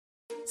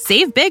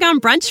Save big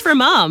on brunch for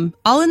mom,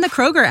 all in the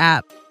Kroger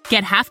app.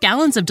 Get half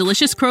gallons of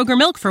delicious Kroger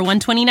milk for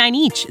 $1.29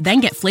 each.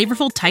 Then get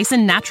flavorful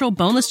Tyson natural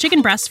boneless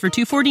chicken breasts for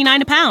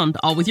 $2.49 a pound,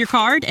 all with your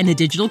card and a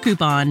digital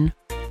coupon.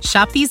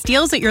 Shop these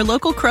deals at your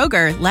local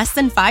Kroger, less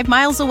than 5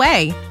 miles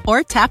away.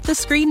 Or tap the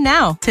screen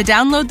now to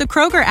download the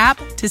Kroger app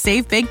to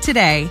save big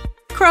today.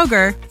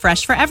 Kroger,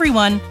 fresh for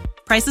everyone.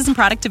 Prices and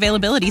product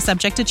availability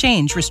subject to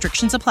change.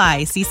 Restrictions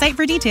apply. See site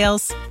for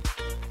details.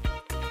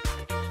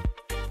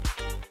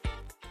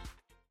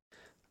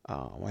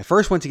 When I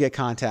first went to get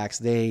contacts,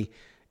 it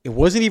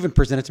wasn't even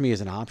presented to me as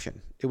an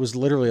option. It was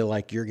literally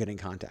like, you're getting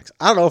contacts.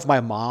 I don't know if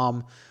my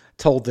mom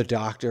told the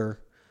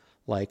doctor,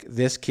 like,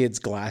 this kid's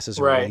glasses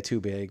are way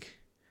too big.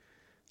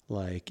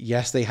 Like,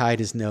 yes, they hide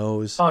his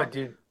nose. Oh,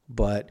 dude.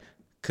 But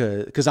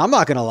because I'm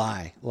not going to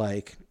lie,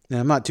 like, and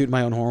I'm not tooting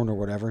my own horn or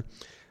whatever.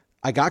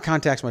 I got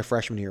contacts my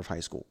freshman year of high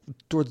school,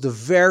 towards the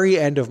very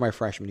end of my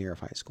freshman year of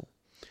high school.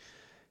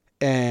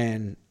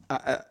 And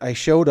I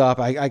showed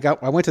up.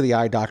 I went to the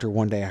eye doctor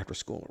one day after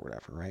school or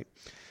whatever, right?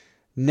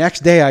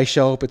 Next day I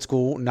show up at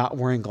school not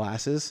wearing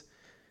glasses.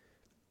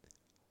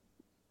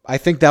 I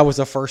think that was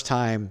the first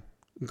time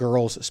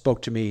girls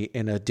spoke to me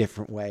in a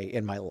different way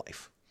in my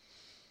life.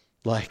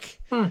 Like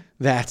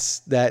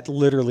that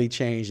literally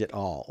changed it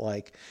all.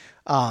 Like,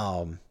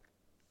 and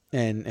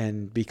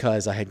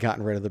because I had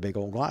gotten rid of the big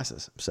old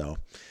glasses. So,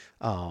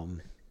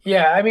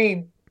 yeah, I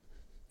mean,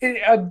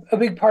 a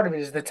big part of it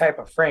is the type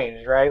of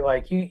frames, right?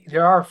 Like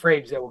there are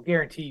frames that will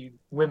guarantee you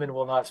women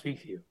will not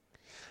speak to you.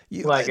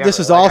 This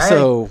is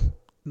also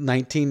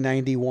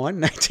 1991,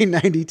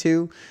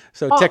 1992.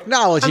 So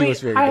technology was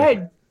very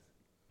different.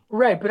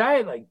 But I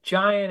had like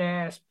giant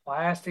ass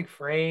plastic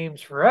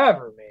frames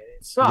forever, man.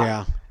 It sucked.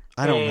 Yeah.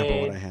 I don't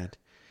remember what I had.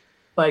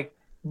 Like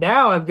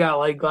now I've got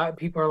like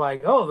people are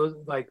like, oh, those,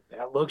 like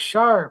that looks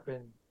sharp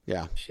and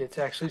yeah, shit's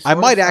actually. I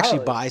might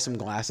actually buy some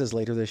glasses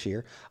later this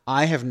year.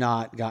 I have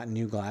not gotten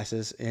new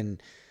glasses in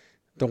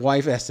the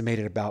wife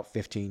estimated about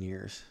 15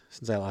 years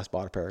since I last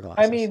bought a pair of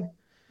glasses. I mean,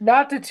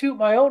 not to toot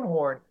my own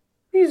horn,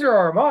 these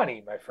are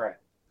Armani, my friend.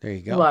 There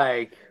you go.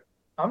 Like,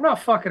 I'm not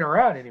fucking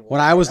around anymore.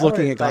 When I was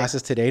looking at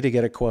glasses today to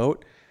get a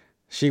quote,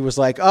 she was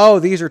like, "Oh,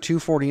 these are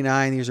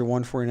 $249. These are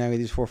 $149.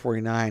 These are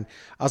 $449."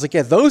 I was like,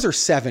 "Yeah, those are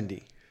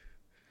 $70."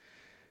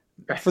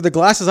 For the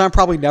glasses I'm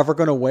probably never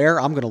going to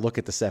wear, I'm going to look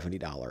at the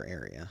 $70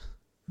 area.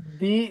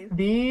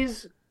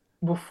 These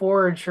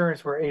before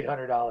insurance were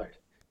 $800.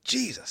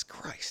 Jesus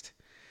Christ,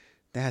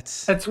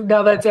 that's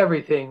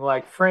everything,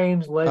 like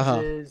frames,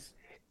 lenses,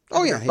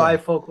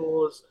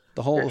 bifocals,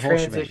 the whole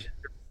transitions,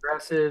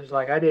 progressives.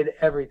 Like I did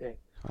everything,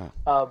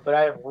 but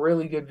I have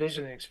really good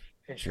vision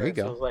insurance. There you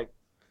go. So it was like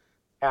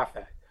half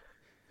that.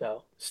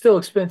 So still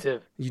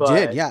expensive. You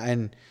did, yeah,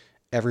 and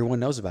everyone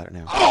knows about it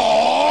now.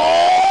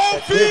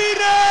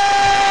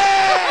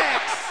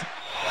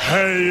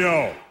 Hey,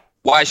 yo.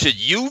 Why should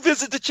you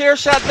visit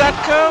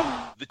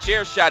thechairshot.com?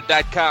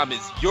 Thechairshot.com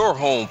is your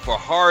home for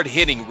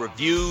hard-hitting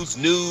reviews,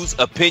 news,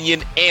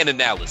 opinion, and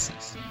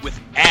analysis with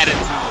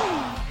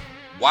attitude.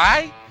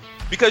 Why?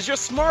 Because you're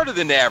smarter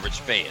than the average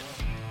fan.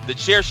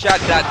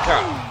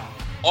 Thechairshot.com.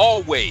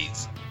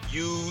 Always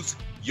use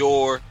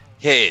your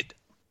head.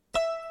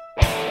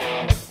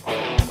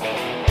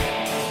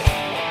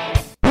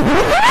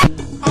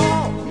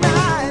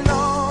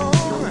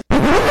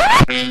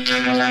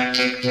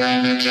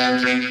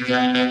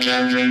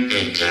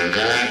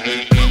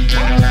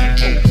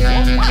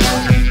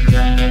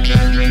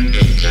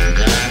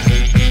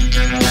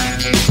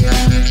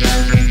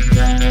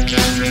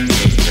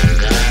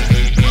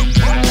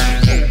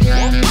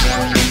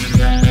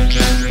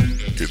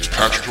 It's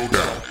Patrick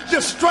O'Dowd. You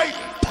straight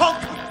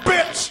punk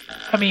bitch!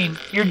 I mean,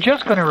 you're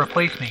just going to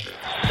replace me.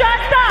 Shut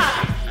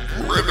up!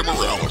 Randy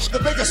Morales. The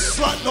biggest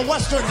slut in the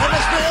Western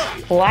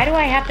Hemisphere? Why do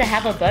I have to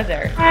have a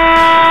buzzer?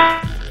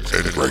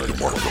 And Greg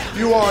DeMarco.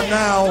 You are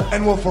now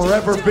and will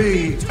forever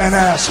be an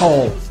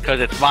asshole. Because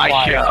it's my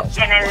show.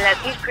 And I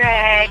love you,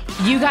 Greg.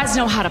 You guys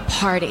know how to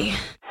party.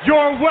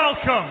 You're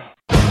welcome.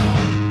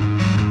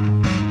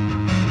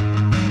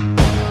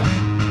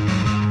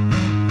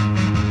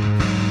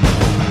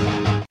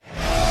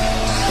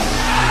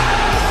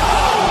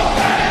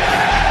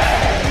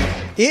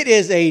 It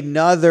is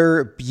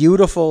another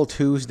beautiful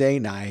Tuesday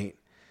night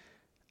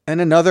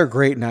and another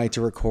great night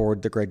to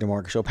record the Greg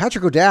DeMarco Show.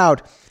 Patrick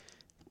O'Dowd,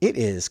 it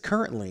is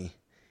currently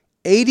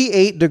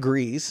 88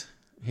 degrees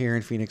here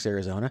in Phoenix,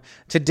 Arizona.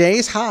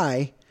 Today's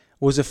high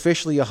was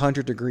officially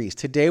 100 degrees.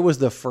 Today was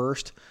the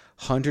first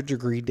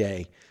 100-degree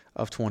day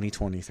of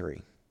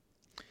 2023.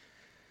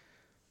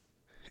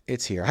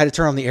 It's here. I had to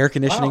turn on the air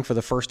conditioning for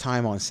the first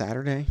time on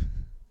Saturday.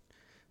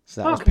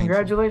 So that was painful.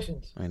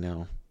 Congratulations. I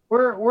know.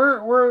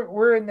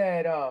 We're in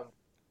that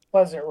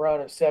pleasant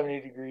run of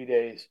 70-degree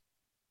days.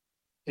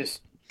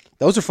 Just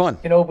those are fun.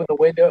 You can open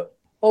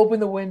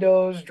the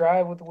windows,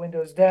 drive with the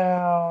windows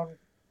down,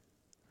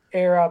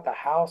 air out the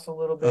house a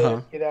little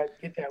bit,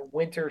 get that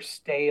winter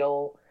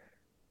stale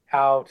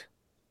out.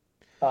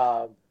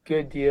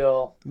 Good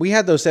deal. We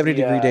had those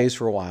 70-degree days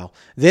for a while.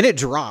 Then it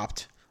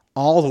dropped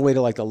all the way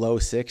to like the low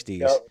 60s.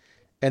 Yep.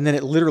 And then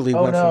it literally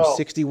went no. from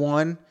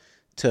 61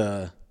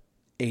 to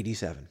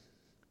 87.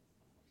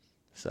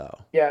 So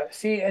yeah,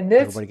 see, and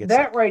this everybody gets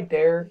that sick. right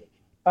there,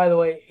 by the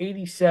way,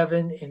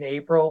 87 in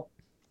April.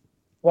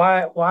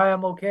 Why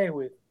I'm okay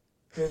with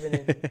living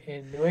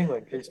in New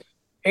England, because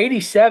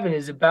 87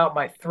 is about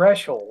my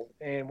threshold,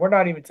 and we're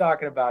not even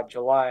talking about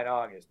July and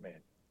August, man.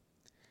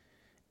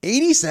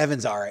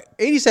 87's all right.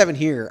 87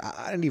 here,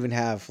 I didn't even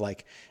have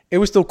like, it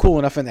was still cool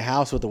enough in the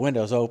house with the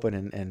windows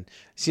open and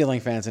ceiling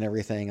fans and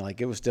everything. Like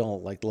it was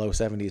still like low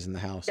 70s in the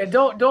house. Yeah,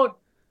 don't.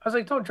 I was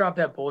like, don't drop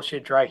that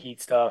bullshit dry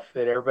heat stuff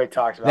that everybody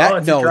talks about.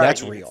 It's a dry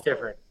that's heat. real. It's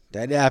different.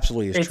 That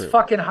absolutely is true. It's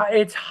fucking hot.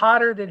 It's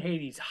hotter than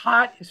Hades.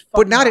 Hot is fucking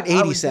But not hot.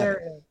 at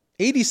 87.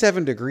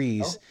 87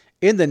 degrees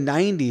in the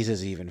 90s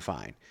is even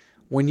fine.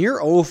 When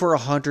you're over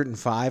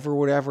 105 or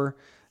whatever,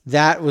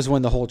 that was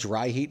when the whole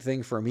dry heat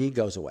thing for me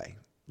goes away.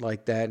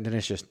 Like that, and then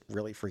it's just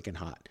really freaking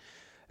hot.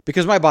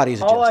 Because my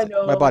body's adjusted.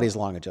 My body's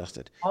long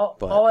adjusted.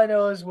 All I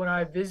know is when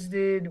I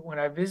visited,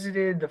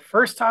 the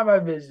first time I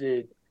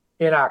visited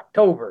in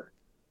October,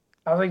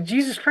 I was like,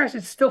 Jesus Christ,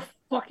 it's still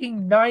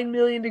fucking 9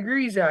 million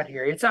degrees out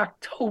here. It's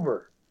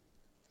October.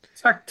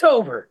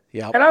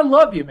 Yep. And I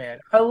love you,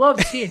 man. I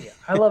love seeing you.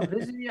 I love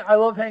visiting you. I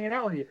love hanging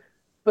out with you.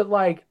 But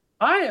like,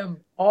 I am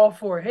all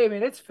for, hey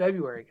man, it's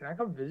February. Can I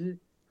come visit?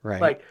 Right.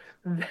 Like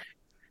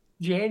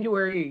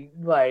January,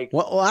 like.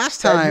 Well, last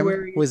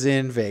time was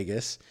in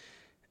Vegas.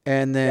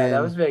 And then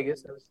that was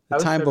Vegas. That was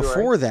time February.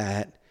 before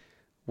that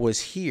was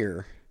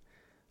here.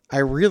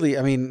 I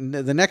mean,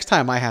 the next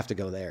time I have to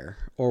go there,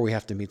 or we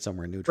have to meet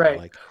somewhere neutral. Right.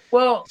 Like,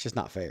 well, it's just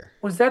not fair.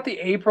 Was that the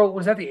April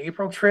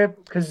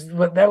trip? Because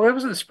that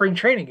was the spring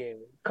training game.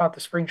 We caught the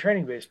spring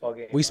training baseball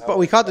game. We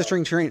caught the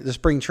spring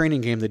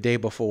training game the day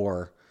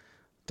before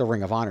the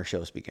Ring of Honor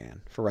shows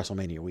began for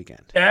WrestleMania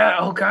weekend. Yeah.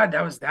 Oh God,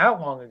 that was that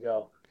long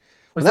ago.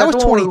 That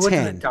was 2010. We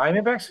went to the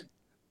Diamondbacks.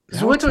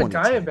 We went to a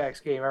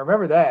Diamondbacks game. I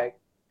remember that.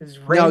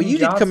 No, you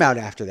did come out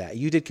after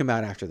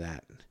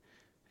that.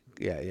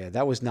 Yeah.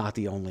 That was not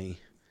the only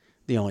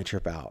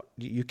trip out.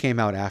 You came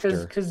out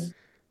after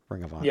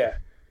Ring of Honor. Yeah,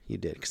 you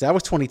did, because that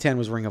was 2010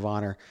 was Ring of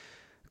Honor.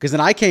 Because then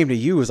I came to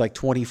you, it was like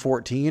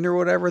 2014 or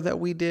whatever that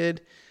we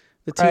did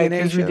the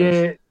TNA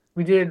shows.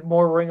 We did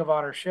more Ring of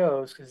Honor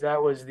shows, because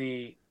that was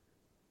the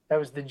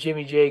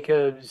Jimmy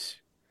Jacobs.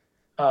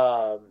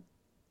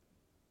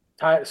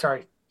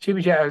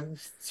 Jimmy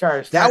Jacobs.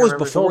 Sorry, that was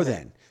before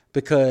then.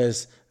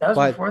 Because that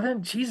was before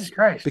then. Jesus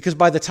Christ! Because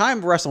by the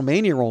time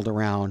WrestleMania rolled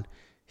around,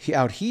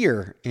 out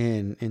here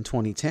in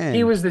 2010,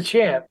 he was the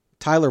champ.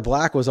 Tyler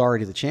Black was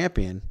already the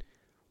champion,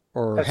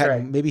 or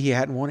maybe he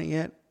hadn't won it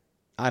yet.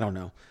 I don't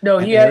know. No,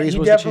 he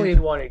definitely had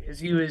won it, because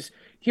he was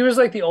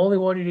like the only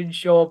one who didn't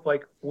show up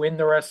like when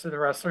the rest of the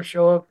wrestlers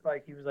show up.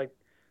 Like he was like.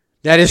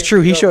 That is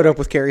true. He showed up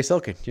with Kerry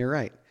Silkin. You're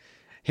right.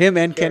 Him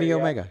and Kenny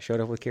Omega showed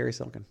up with Kerry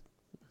Silkin.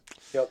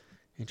 Yep.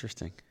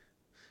 Interesting.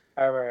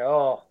 I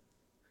remember.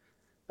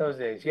 Those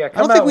days. Yeah. I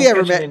don't think we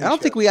ever met. I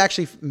don't think we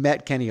actually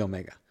met Kenny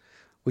Omega.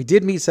 We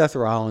did meet Seth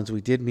Rollins.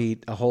 We did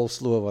meet a whole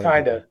slew of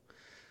other people.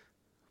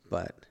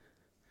 But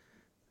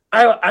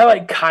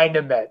I kind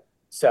of met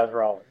Seth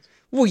Rollins.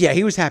 Well, yeah,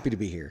 he was happy to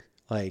be here.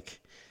 Like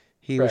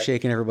he was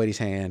shaking everybody's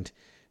hand.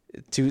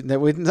 It's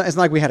not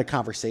like we had a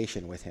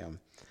conversation with him.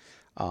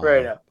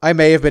 Right. I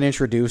may have been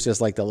introduced as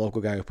like the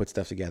local guy who put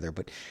stuff together,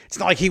 but it's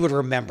not like he would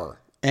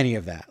remember any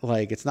of that.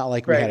 Like it's not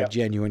like we had a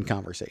genuine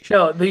conversation.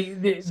 No,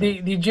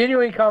 the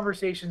genuine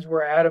conversations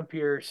were Adam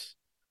Pearce.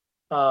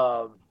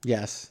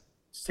 Yes.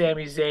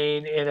 Sami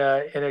Zayn in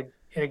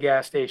a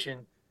gas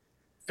station.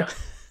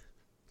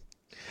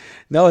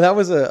 No, that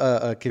was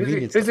a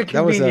convenience. It was a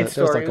convenience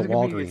store. That was like a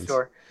Walgreens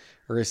or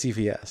a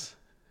CVS.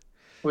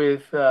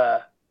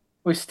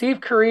 With Steve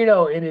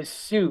Corino in his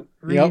suit,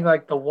 reading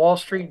like the Wall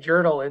Street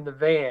Journal in the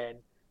van,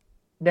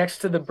 next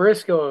to the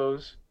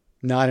Briscoes.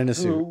 Not in a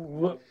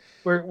suit.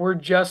 We're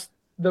just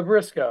the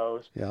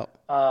Briscoes. Yep.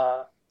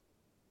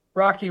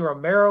 Rocky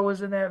Romero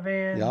was in that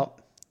van.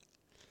 Yep.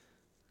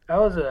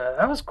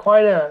 That was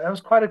quite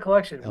a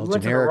collection. El We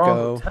went Generico. to the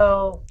wrong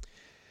hotel.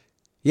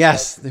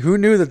 Yes. Who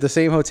knew that the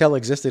same hotel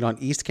existed on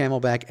East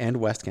Camelback and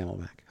West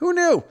Camelback? Who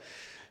knew?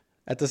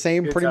 At the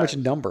same pretty much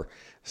number.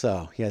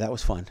 So yeah, that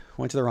was fun.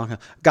 Went to the wrong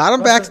hotel. Got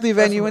him back to the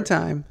venue in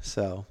time.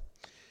 So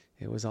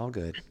it was all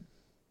good.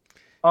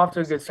 Off to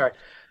a good start.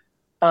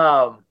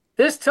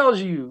 This tells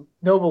you,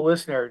 noble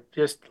listener,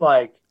 just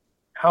like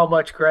how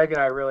much Greg and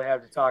I really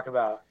have to talk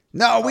about.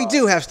 No, we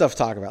do have stuff to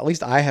talk about. At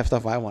least I have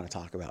stuff I want to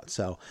talk about.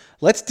 So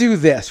let's do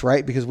this,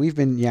 right? Because we've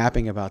been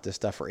yapping about this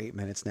stuff for 8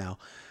 minutes now.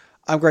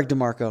 I'm Greg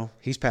DeMarco.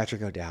 He's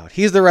Patrick O'Dowd.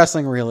 He's the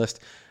Wrestling Realist.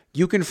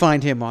 You can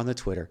find him on the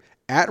Twitter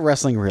at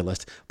Wrestling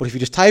Realist. But if you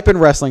just type in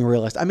Wrestling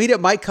Realist, I mean,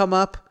 it might come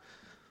up,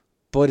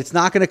 but it's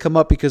not going to come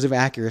up because of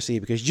accuracy,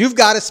 because you've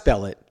got to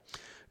spell it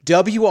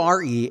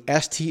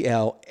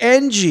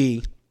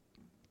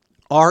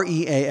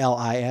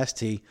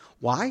WRESTLNGREALIST.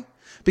 Why?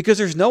 Because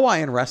there's no I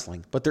in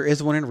wrestling, but there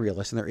is one in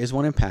Realist, and there is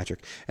one in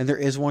Patrick, and there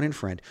is one in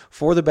Friend,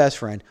 for the best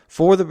friend,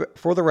 for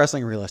the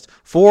Wrestling Realist,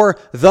 for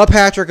the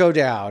Patrick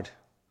O'Dowd.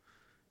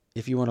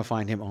 If you want to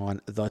find him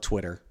on the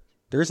Twitter,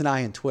 there is an I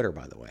in Twitter,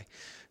 by the way.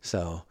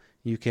 So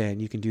you can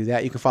do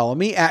that. You can follow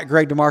me at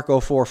Greg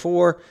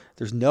DeMarco44.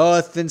 There's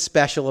nothing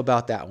special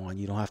about that one.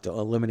 You don't have to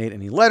eliminate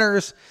any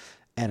letters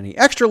and any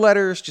extra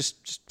letters.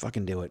 Just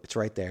fucking do it. It's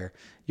right there.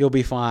 You'll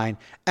be fine.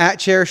 At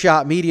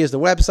Chairshot Media is the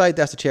website.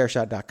 That's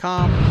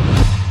thechairshot.com.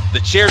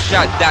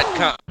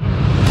 Thechairshot.com.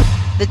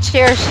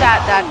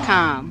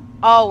 Thechairshot.com.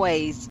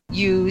 Always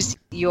use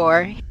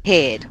your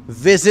head.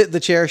 Visit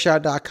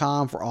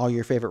thechairshot.com for all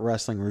your favorite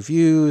wrestling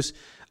reviews,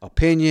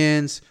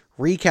 opinions,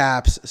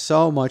 recaps,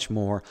 so much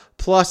more.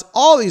 Plus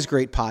all these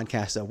great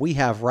podcasts that we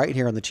have right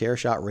here on the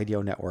Chairshot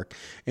Radio Network,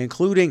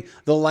 including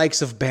the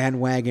likes of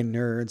Bandwagon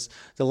Nerds,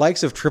 the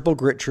likes of Triple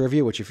Grit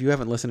Trivia, which if you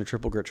haven't listened to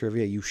Triple Grit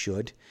Trivia, you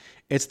should.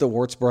 It's the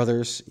Wirtz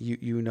brothers.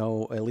 You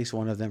know at least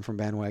one of them from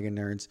Bandwagon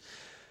Nerds.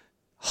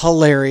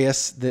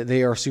 Hilarious.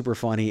 They are super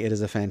funny. It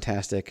is a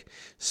fantastic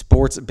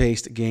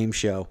sports-based game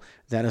show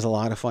that is a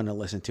lot of fun to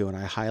listen to, and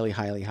I highly,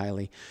 highly,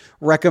 highly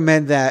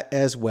recommend that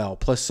as well.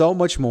 Plus so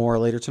much more.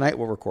 Later tonight,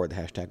 we'll record the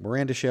hashtag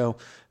Miranda Show.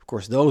 Of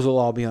course, those will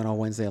all be on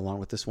Wednesday along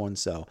with this one.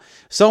 So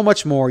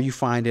much more. You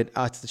find it.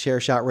 It's the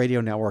Chairshot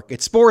Radio Network.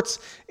 It's sports.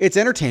 It's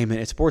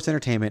entertainment. It's sports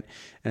entertainment,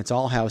 and it's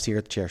all housed here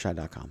at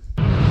thechairshot.com.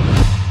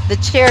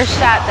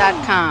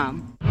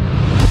 Thechairshot.com.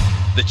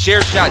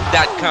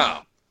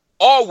 Thechairshot.com.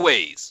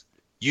 Always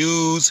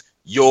use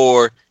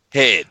your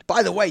head.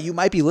 By the way, you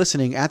might be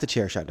listening at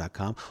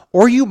thechairshot.com,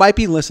 or you might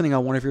be listening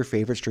on one of your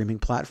favorite streaming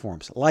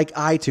platforms like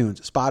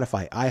iTunes,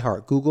 Spotify,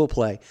 iHeart, Google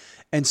Play,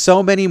 and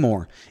so many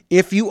more.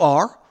 If you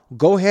are,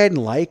 go ahead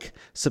and like,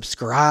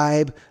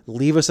 subscribe,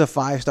 leave us a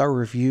 5-star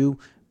review,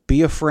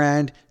 be a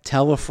friend,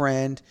 tell a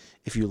friend.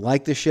 If you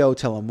like the show,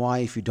 tell them why.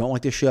 If you don't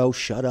like the show,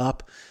 shut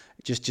up.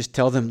 Just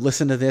tell them,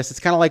 listen to this.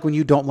 It's kind of like when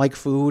you don't like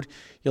food.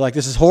 You're like,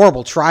 this is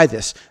horrible. Try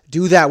this.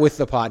 Do that with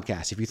the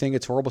podcast. If you think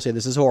it's horrible, say,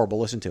 this is horrible.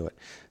 Listen to it.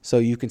 So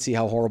you can see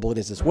how horrible it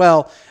is as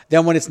well.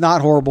 Then when it's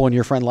not horrible and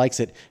your friend likes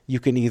it, you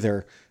can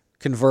either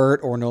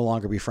convert or no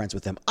longer be friends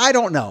with them. I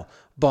don't know,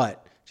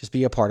 but just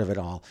be a part of it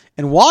all.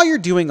 And while you're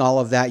doing all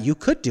of that, you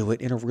could do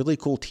it in a really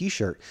cool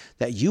t-shirt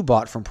that you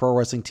bought from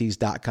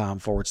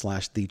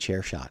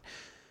ProWrestlingTees.com/TheChairShot.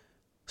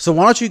 So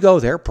why don't you go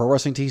there,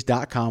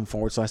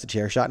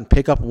 ProWrestlingTees.com/TheChairShot, and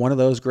pick up one of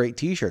those great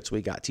t-shirts.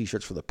 We got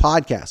t-shirts for the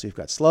podcast. We've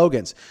got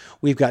slogans.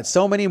 We've got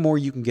so many more.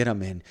 You can get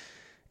them in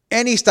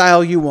any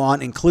style you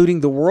want,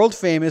 including the world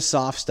famous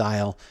soft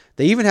style.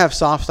 They even have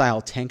soft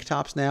style tank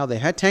tops now. They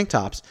had tank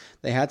tops.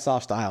 They had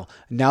soft style.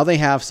 Now they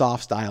have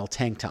soft style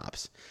tank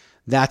tops.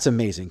 That's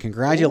amazing.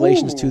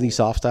 Congratulations to the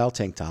soft style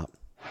tank top.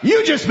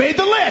 You just made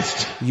the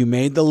list. You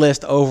made the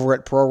list over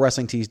at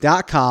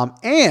ProWrestlingTees.com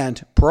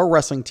and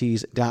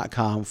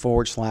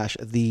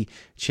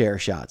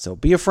ProWrestlingTees.com/TheChairShot. So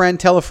be a friend,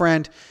 tell a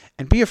friend,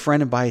 and be a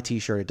friend and buy a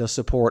t-shirt. It does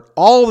support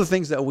all the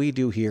things that we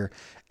do here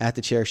at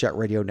the Chairshot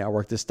Radio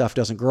Network. This stuff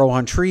doesn't grow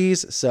on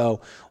trees, so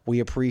we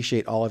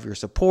appreciate all of your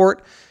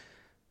support,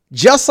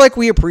 just like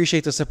we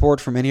appreciate the support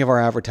from any of our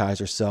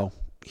advertisers. So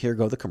here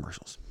go the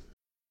commercials.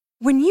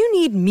 When you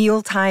need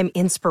mealtime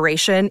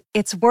inspiration,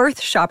 it's worth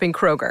shopping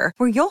Kroger,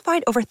 where you'll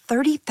find over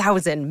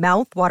 30,000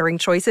 mouth-watering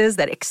choices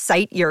that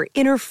excite your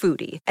inner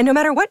foodie. And no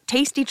matter what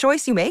tasty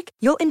choice you make,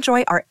 you'll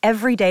enjoy our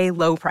everyday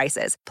low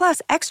prices,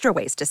 plus extra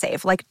ways to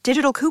save, like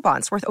digital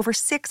coupons worth over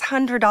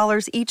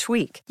 $600 each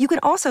week. You can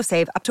also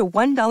save up to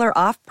 $1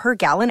 off per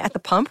gallon at the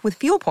pump with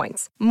fuel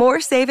points.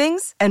 More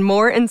savings and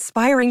more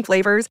inspiring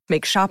flavors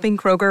make shopping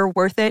Kroger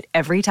worth it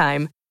every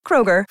time.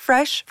 Kroger,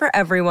 fresh for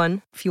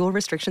everyone. Fuel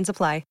restrictions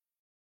apply.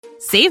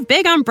 Save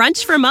big on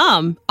brunch for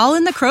mom, all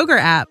in the Kroger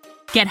app.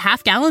 Get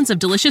half gallons of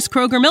delicious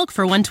Kroger milk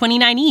for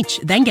 $1.29 each.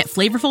 Then get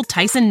flavorful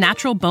Tyson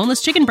natural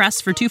boneless chicken breasts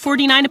for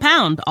 $2.49 a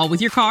pound, all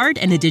with your card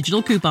and a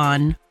digital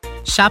coupon.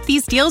 Shop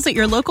these deals at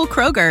your local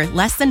Kroger,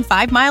 less than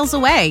 5 miles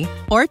away.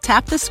 Or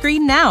tap the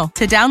screen now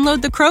to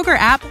download the Kroger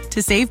app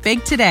to save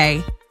big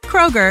today.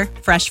 Kroger,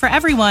 fresh for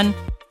everyone.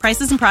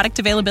 Prices and product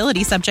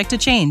availability subject to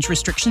change.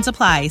 Restrictions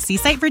apply. See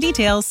site for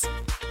details.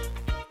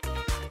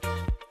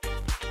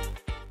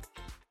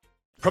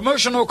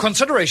 Promotional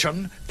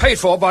consideration paid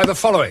for by the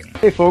following.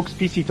 Hey folks,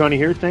 PC Tony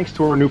here. Thanks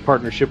to our new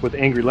partnership with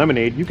Angry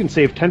Lemonade, you can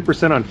save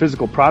 10% on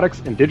physical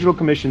products and digital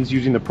commissions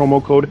using the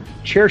promo code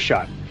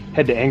ChairShot.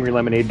 Head to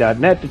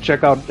angrylemonade.net to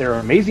check out their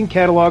amazing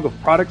catalog of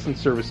products and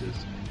services.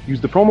 Use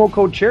the promo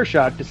code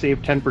ChairShot to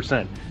save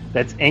 10%.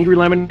 That's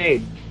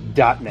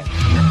angrylemonade.net.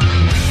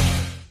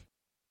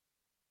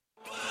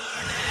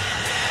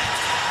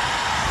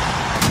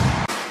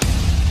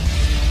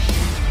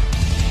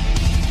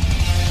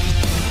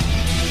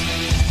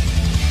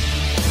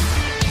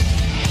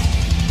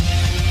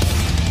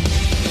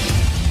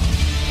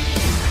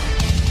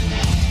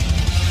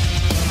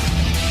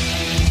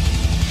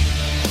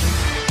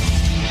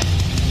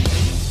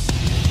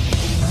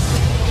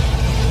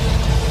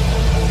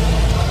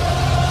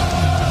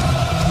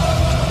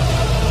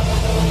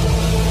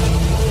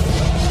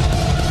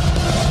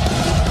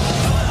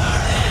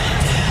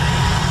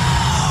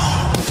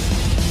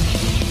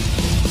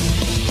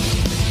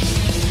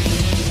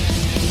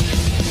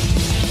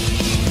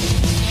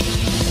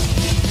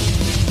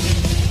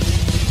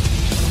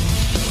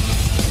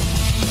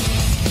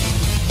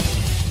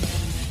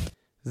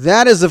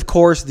 That is, of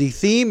course, the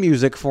theme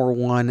music for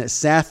one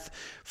Seth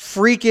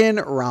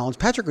freaking Rollins.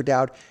 Patrick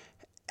O'Dowd,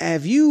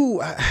 have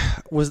you,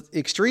 was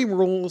Extreme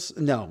Rules,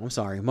 no, I'm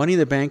sorry, Money in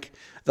the Bank,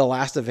 the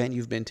last event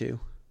you've been to?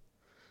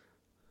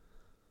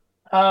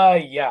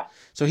 Yeah.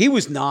 So he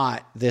was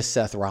not this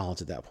Seth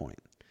Rollins at that point.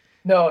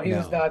 No, he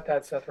was not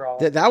that Seth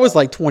Rollins. That was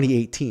like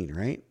 2018,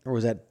 right? Or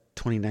was that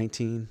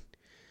 2019?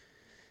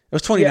 It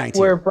was 2019. Yeah,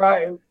 where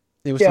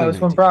it was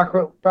when Brock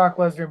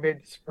Lesnar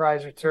made the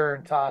surprise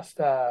return, tossed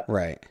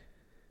right.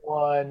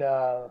 One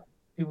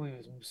he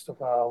was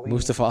Mustafa Ali.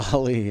 Mustafa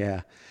Ali,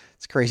 yeah.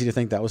 It's crazy to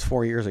think that was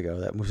 4 years ago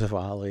that Mustafa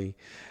Ali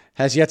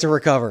has yet to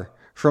recover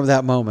from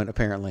that moment,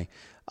 apparently.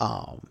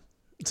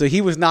 So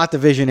he was not the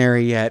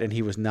visionary yet, and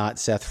he was not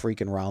Seth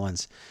freaking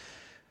Rollins.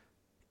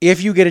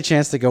 If you get a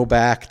chance to go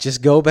back,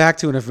 just go back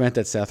to an event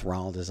that Seth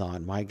Rollins is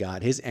on. My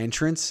God, his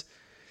entrance,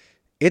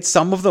 it's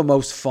some of the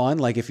most fun.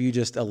 Like if you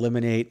just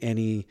eliminate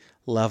any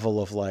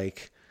level of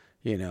like,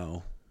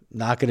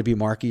 not going to be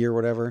marky or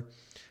whatever.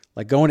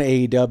 Like going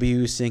to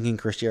AEW, singing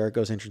Chris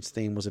Jericho's entrance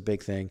theme was a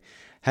big thing.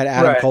 Had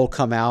Adam Cole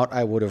come out,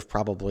 I would have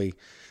probably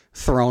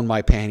thrown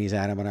my panties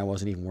at him, and I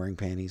wasn't even wearing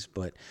panties.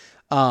 But,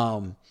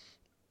 and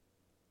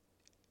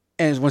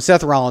when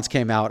Seth Rollins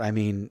came out, I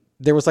mean,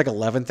 there was like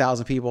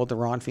 11,000 people at the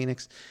Raw in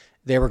Phoenix.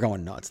 They were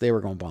going nuts. They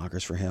were going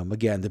bonkers for him.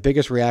 Again, the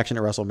biggest reaction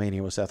at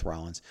WrestleMania was Seth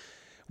Rollins.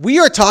 We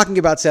are talking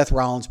about Seth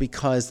Rollins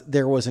because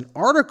there was a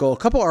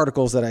couple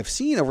articles that I've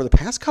seen over the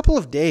past couple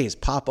of days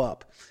pop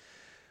up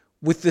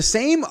with the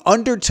same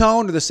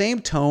undertone or the same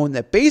tone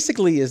that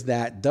basically is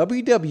that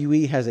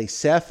WWE has a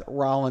Seth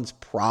Rollins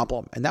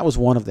problem. And that was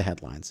one of the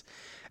headlines.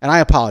 And I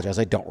apologize.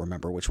 I don't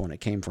remember which one it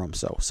came from,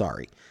 so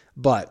sorry.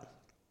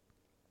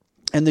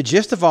 And the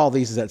gist of all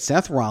these is that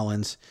Seth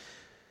Rollins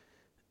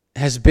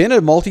has been a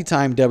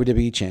multi-time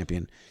WWE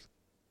champion,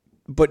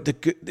 but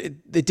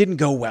it didn't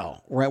go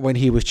well right when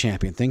he was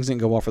champion. Things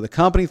didn't go well for the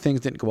company. Things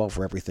didn't go well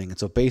for everything. And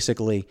so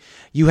basically,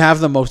 you have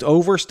the most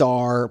over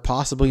star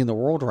possibly in the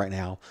world right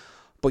now,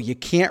 but you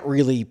can't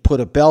really put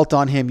a belt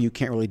on him. You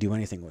can't really do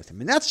anything with him.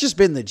 And that's just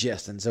been the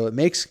gist. And so it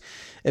makes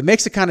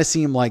it kind of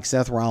seem like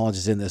Seth Rollins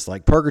is in this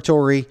like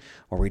purgatory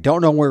where we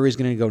don't know where he's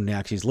going to go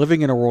next. He's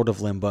living in a world of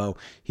limbo.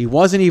 He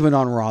wasn't even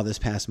on Raw this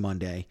past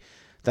Monday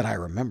that I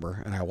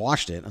remember. And I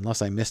watched it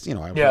unless I missed, I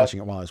was watching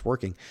it while I was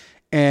working.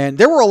 And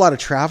there were a lot of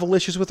travel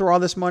issues with Raw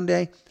this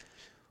Monday,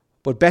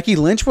 but Becky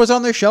Lynch was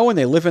on their show and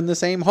they live in the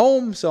same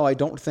home. So I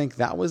don't think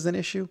that was an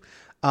issue.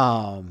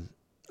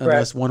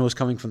 Unless one was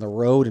coming from the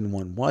road and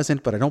one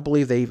wasn't. But I don't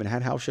believe they even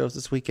had house shows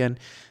this weekend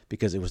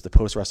because it was the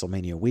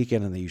post-WrestleMania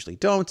weekend, and they usually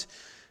don't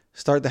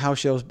start the house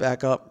shows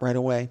back up right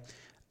away.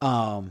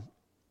 So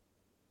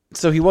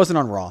he wasn't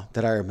on Raw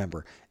that I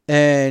remember.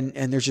 And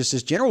there's just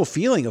this general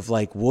feeling of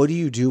like, what do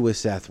you do with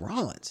Seth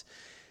Rollins?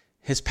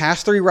 His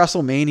past 3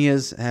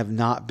 WrestleManias have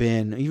not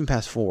been, even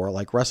past 4,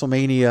 like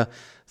WrestleMania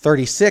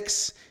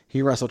 36,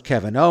 he wrestled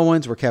Kevin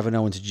Owens, where Kevin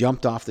Owens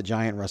jumped off the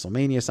giant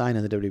WrestleMania sign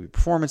in the WWE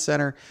Performance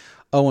Center.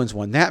 Owens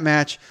won that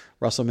match.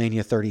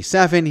 WrestleMania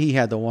 37, he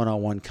had the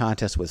one-on-one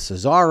contest with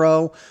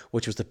Cesaro,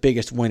 which was the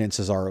biggest win in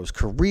Cesaro's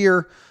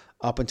career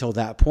up until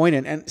that point,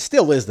 and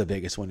still is the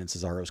biggest win in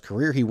Cesaro's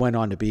career. He went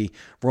on to be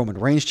Roman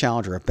Reigns'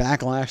 challenger at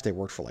Backlash. They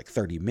worked for like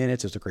 30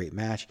 minutes. It was a great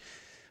match.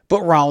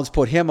 But Rollins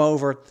put him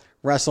over.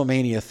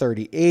 WrestleMania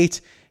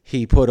 38,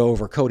 he put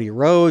over Cody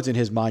Rhodes in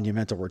his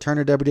monumental return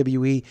to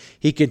WWE.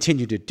 He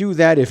continued to do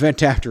that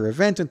event after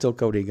event until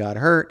Cody got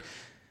hurt.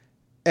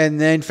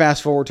 And then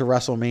fast forward to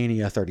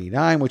WrestleMania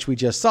 39, which we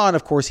just saw. And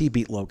of course, he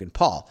beat Logan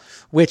Paul,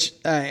 which,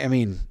 I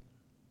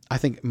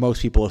think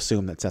most people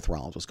assume that Seth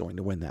Rollins was going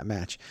to win that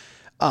match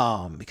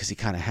because he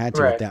kind of had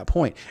to at that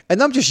point.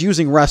 And I'm just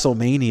using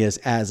WrestleManias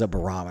as a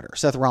barometer.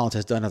 Seth Rollins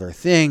has done other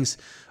things.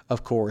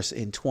 Of course,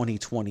 in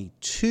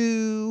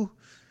 2022,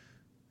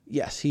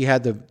 yes, he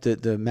had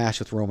the match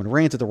with Roman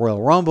Reigns at the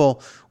Royal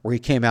Rumble where he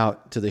came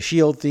out to the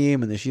Shield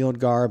theme and the Shield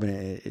garb, and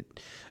it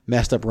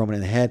messed up Roman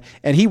in the head.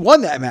 And he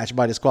won that match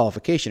by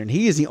disqualification. And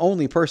he is the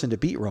only person to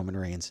beat Roman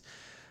Reigns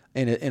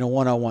in a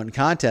one-on-one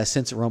contest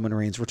since Roman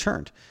Reigns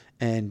returned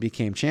and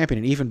became champion,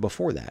 and even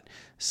before that.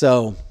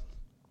 So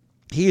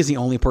he is the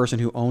only person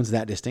who owns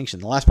that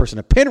distinction. The last person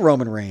to pin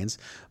Roman Reigns,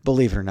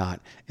 believe it or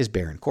not, is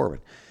Baron Corbin.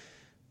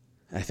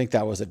 I think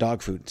that was a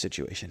dog food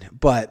situation.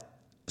 But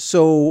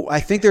so I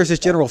think there's this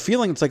general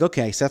feeling. It's like,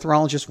 okay, Seth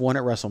Rollins just won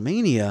at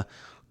WrestleMania.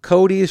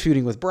 Cody is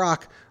feuding with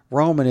Brock.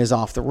 Roman is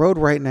off the road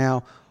right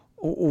now.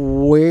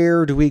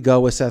 Where do we go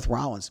with Seth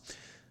Rollins?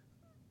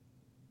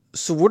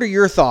 So what are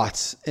your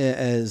thoughts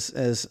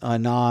as a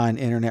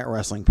non-internet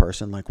wrestling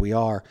person like we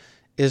are?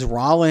 Is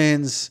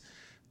Rollins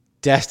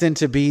destined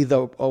to be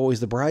always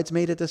the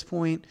bridesmaid at this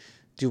point?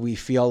 Do we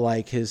feel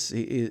like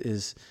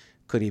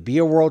could he be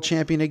a world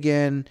champion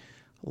again?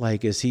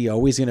 Like, is he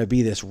always going to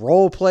be this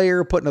role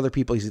player, putting other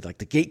people? He's like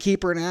the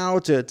gatekeeper now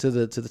to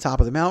the top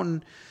of the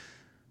mountain?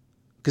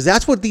 Because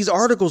that's what these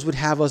articles would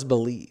have us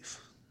believe.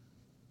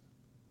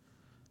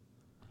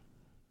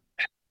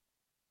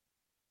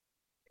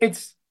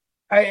 It's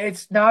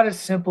not as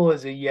simple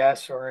as a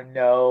yes or a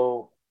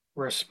no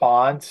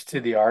response to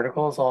the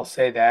articles. I'll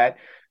say that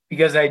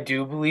because I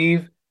do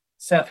believe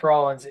Seth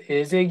Rollins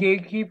is a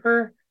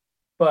gatekeeper,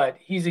 but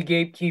he's a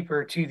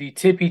gatekeeper to the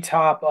tippy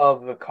top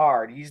of the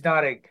card. He's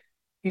not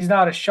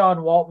a Sean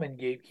Waltman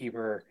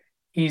gatekeeper.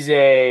 He's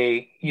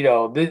a,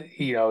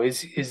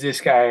 is this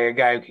guy a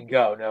guy who can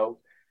go? No.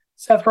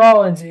 Seth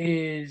Rollins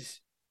is,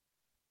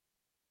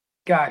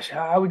 gosh,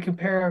 I would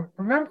compare him.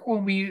 Remember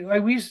when we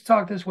used to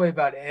talk this way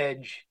about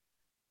Edge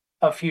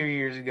a few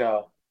years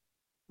ago,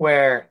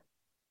 where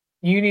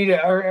you need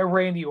a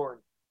Randy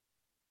Orton,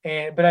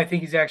 but I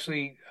think he's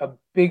actually a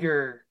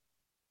bigger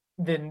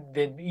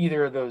than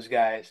either of those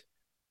guys.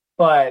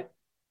 But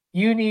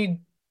you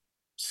need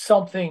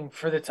something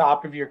for the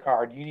top of your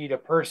card. You need a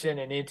person,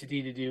 an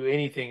entity to do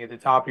anything at the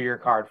top of your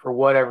card for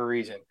whatever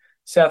reason.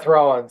 Seth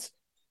Rollins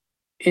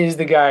is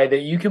the guy that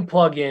you can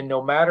plug in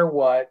no matter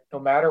what, no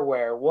matter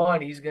where.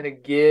 One, he's going to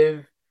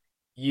give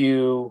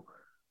you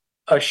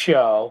a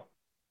show.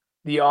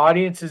 The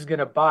audience is going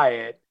to buy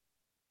it,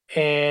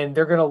 and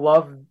they're going to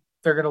love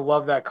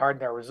that card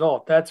and that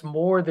result. That's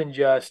more than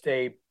just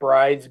a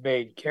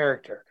bridesmaid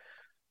character.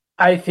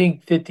 I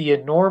think that the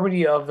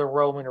enormity of the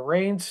Roman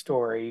Reigns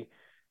story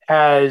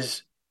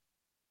has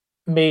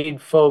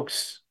made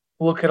folks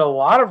look at a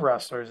lot of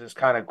wrestlers as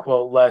kind of,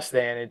 quote, less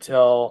than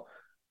until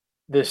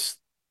this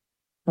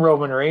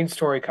Roman Reigns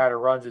story kind of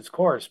runs its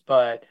course.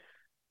 But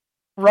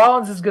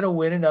Rollins is going to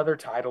win another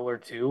title or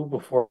two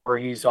before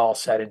he's all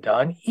said and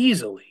done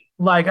easily.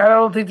 Like, I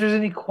don't think there's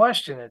any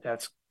question that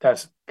that's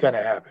going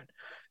to happen.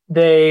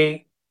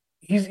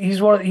 He's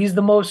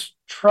the most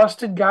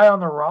trusted guy on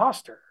the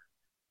roster.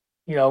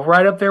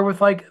 Right up there with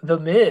like The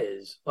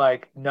Miz,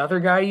 like another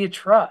guy you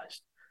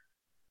trust.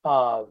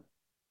 So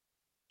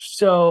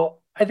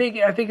I think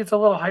it's a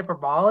little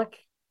hyperbolic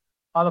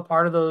on the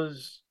part of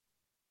those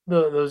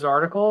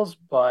articles,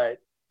 but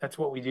that's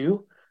what we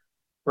do,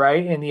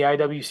 right? In the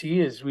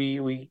IWC is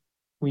we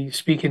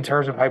speak in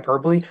terms of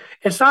hyperbole.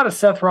 It's not a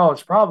Seth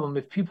Rollins problem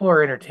if people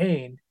are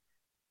entertained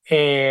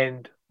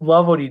and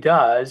love what he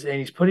does, and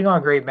he's putting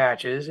on great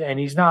matches, and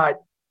he's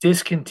not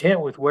discontent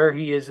with where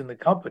he is in the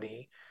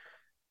company.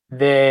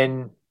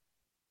 Then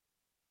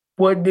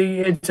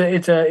it's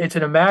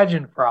an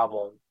imagined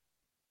problem.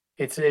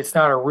 It's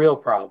not a real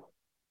problem.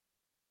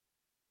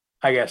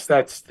 I guess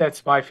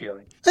that's my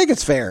feeling. I think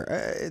it's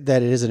fair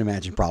that it is an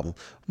imagined problem.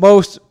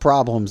 Most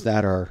problems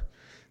that are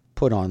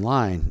put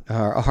online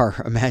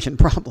are imagined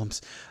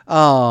problems,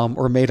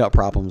 or made up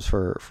problems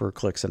for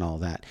clicks and all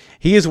that.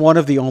 He is one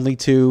of the only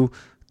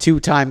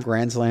two-time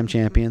Grand Slam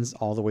champions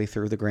all the way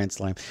through the Grand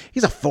Slam.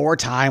 He's a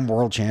 4-time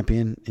world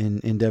champion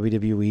in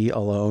WWE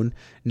alone,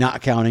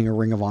 not counting a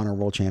Ring of Honor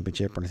World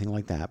Championship or anything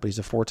like that, but he's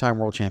a 4-time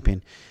world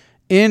champion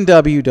in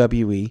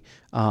WWE.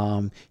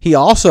 He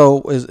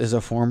also is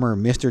a former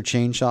Mr.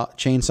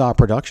 Chainsaw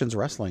Productions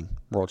Wrestling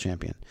World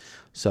Champion.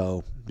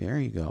 So there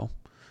you go.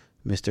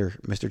 Mr.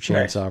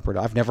 Chainsaw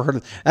Production. I've never heard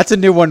of that's a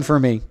new one for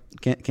me.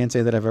 Can't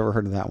say that I've ever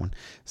heard of that one.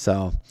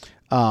 So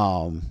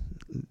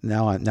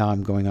now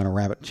I'm going on a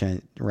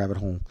rabbit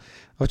hole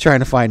of trying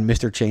to find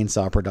Mr.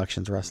 Chainsaw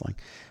Productions Wrestling.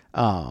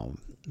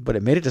 But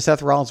it made it to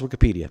Seth Rollins'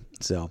 Wikipedia.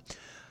 So,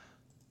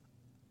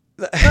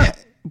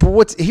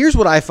 but here's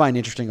what I find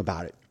interesting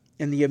about it.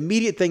 And the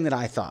immediate thing that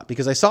I thought,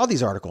 because I saw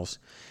these articles,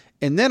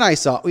 and then I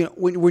saw,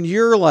 when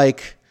you're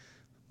like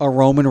a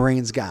Roman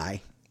Reigns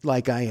guy,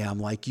 like I am,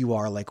 like you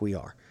are, like we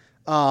are.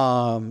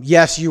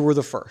 Yes, you were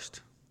the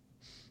first.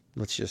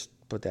 Let's just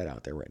put that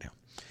out there right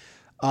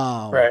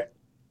now. Right.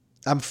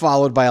 I'm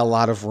followed by a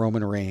lot of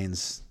Roman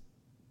Reigns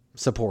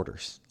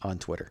supporters on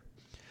Twitter,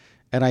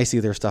 and I see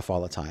their stuff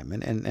all the time.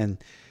 And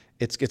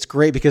it's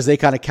great because they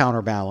kind of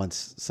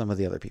counterbalance some of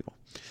the other people.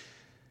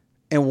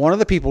 And one of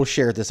the people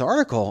shared this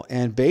article,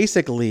 and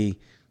basically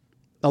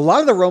a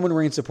lot of the Roman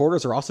Reigns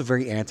supporters are also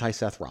very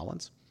anti-Seth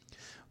Rollins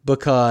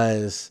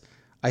because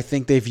I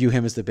think they view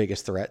him as the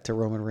biggest threat to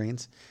Roman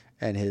Reigns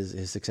and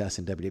his success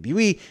in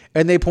WWE.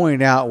 And they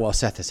pointed out, well,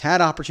 Seth has had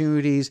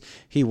opportunities.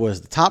 He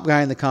was the top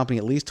guy in the company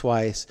at least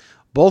twice.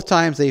 Both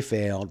times they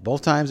failed.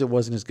 Both times it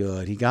wasn't as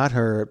good. He got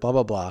hurt, blah,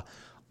 blah, blah.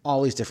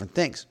 All these different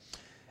things.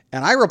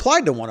 And I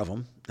replied to one of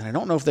them, and I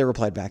don't know if they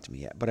replied back to me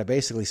yet, but I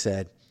basically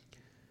said,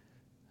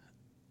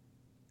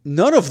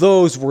 none of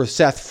those were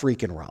Seth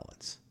freaking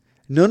Rollins.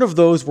 None of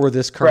those were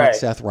this current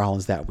Seth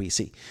Rollins that we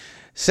see.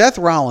 Seth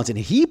Rollins, and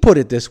he put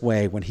it this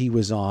way when he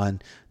was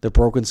on the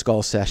Broken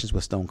Skull sessions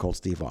with Stone Cold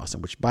Steve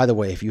Austin, which, by the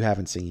way, if you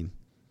haven't seen,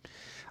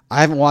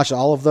 I haven't watched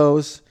all of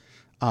those.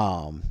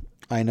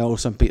 I know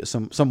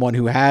someone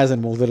who has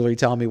and will literally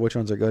tell me which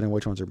ones are good and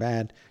which ones are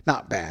bad.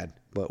 Not bad,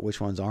 but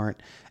which ones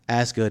aren't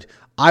as good.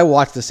 I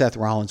watched the Seth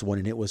Rollins one,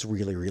 and it was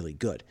really, really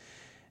good.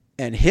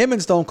 And him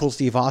and Stone Cold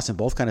Steve Austin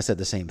both kind of said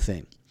the same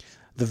thing.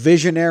 The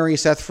visionary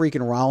Seth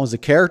freaking Rollins, the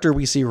character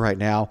we see right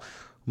now,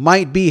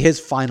 might be his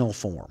final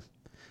form.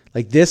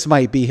 Like, this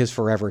might be his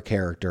forever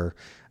character,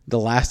 the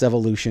last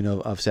evolution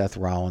of Seth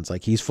Rollins.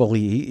 Like, he's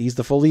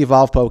the fully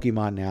evolved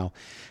Pokemon now.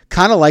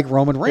 Kind of like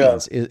Roman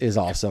Reigns is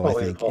also, I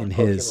think, in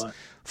his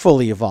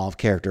fully evolved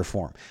character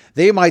form.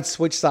 They might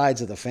switch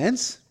sides of the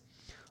fence,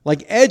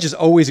 Like, Edge is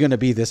always going to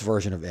be this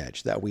version of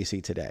Edge that we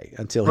see today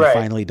until he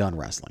finally done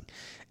wrestling.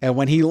 And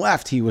when he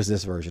left, he was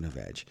this version of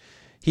Edge.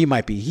 He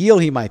might be heel,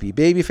 he might be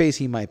babyface,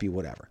 he might be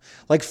whatever.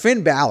 Like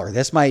Finn Balor,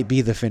 this might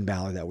be the Finn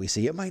Balor that we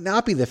see. It might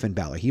not be the Finn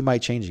Balor. He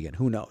might change again.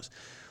 Who knows?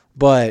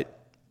 But,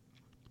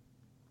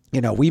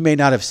 we may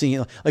not have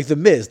seen, like The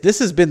Miz. This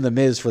has been The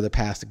Miz for the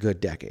past good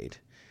decade.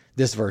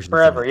 This version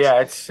forever, of The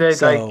Miz. It's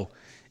so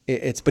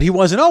like... but he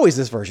wasn't always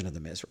this version of The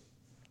Miz.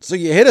 So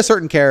you hit a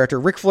certain character.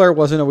 Ric Flair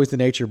wasn't always the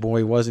nature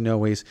boy. Wasn't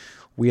always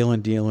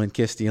wheeling, dealing,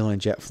 kiss stealing,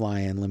 jet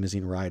flying,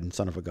 limousine riding,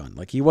 son of a gun.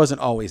 Like, he wasn't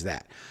always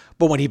that.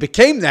 But when he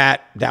became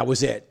that, that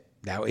was it.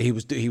 He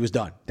was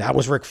done. That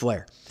was Ric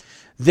Flair.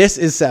 This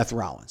is Seth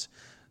Rollins.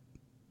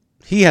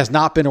 He has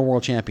not been a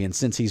world champion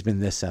since he's been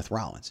this Seth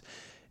Rollins.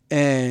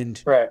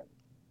 And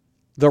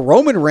the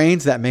Roman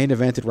Reigns that main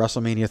evented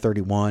WrestleMania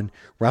 31,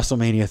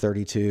 WrestleMania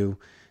 32,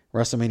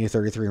 WrestleMania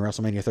 33, and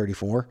WrestleMania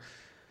 34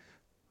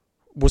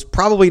 was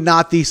probably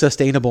not the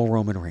sustainable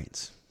Roman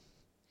Reigns.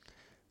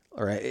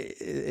 All right.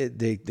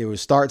 There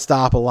was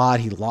start-stop a lot.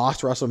 He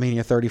lost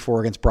WrestleMania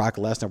 34 against Brock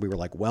Lesnar. We were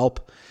like, welp.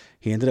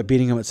 He ended up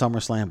beating him at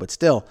SummerSlam, but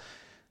still.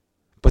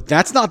 But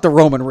that's not the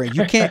Roman Reigns.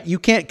 You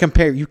can't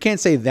compare. You can't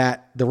say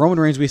that the Roman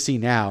Reigns we see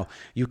now,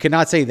 you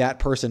cannot say that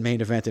person main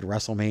evented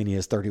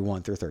WrestleManias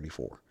 31 through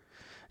 34.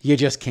 You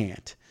just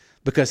can't,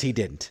 because he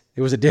didn't.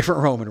 It was a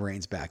different Roman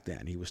Reigns back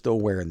then. He was still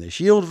wearing the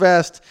Shield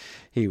vest.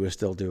 He was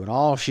still doing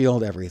all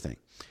Shield, everything.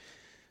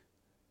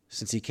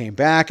 Since he came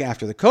back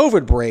after the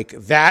COVID break,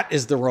 that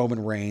is the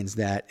Roman Reigns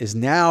that is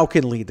now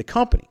can lead the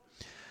company.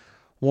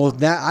 Well,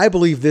 I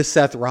believe this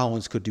Seth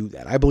Rollins could do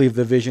that. I believe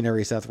the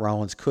visionary Seth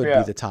Rollins could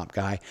be the top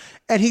guy.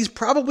 And he's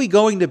probably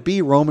going to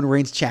be Roman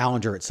Reigns'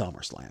 challenger at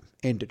SummerSlam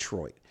in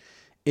Detroit,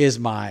 is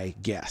my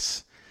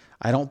guess.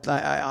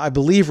 I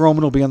believe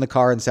Roman will be on the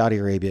card in Saudi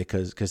Arabia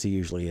because he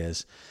usually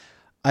is.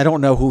 I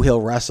don't know who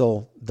he'll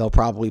wrestle. They'll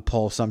probably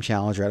pull some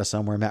challenger out of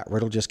somewhere. Matt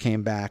Riddle just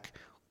came back.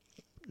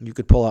 You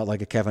could pull out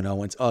like a Kevin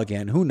Owens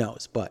again. Who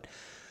knows? But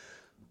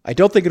I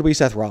don't think it'll be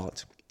Seth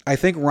Rollins. I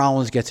think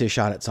Rollins gets his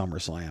shot at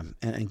SummerSlam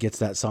and gets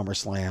that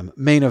SummerSlam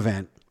main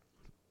event.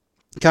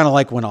 Kind of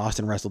like when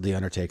Austin wrestled The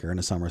Undertaker in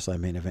a SummerSlam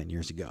main event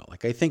years ago.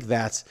 Like, I think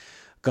that's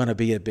going to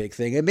be a big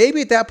thing. And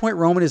maybe at that point,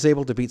 Roman is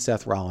able to beat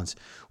Seth Rollins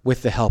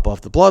with the help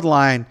of the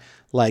bloodline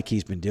like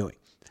he's been doing.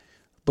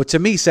 But to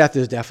me, Seth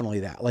is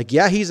definitely that. Like,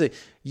 yeah, he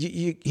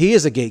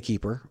is a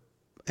gatekeeper,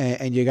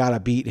 and you got to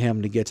beat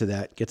him to get to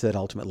that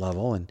ultimate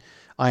level. And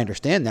I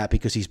understand that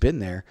because he's been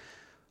there.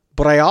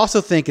 But I also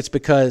think it's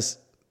because,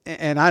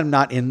 and I'm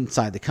not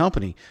inside the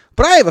company,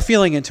 but I have a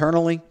feeling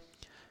internally,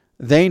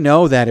 they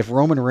know that if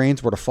Roman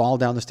Reigns were to fall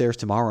down the stairs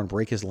tomorrow and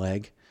break his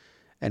leg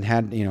and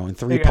had, in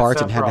 3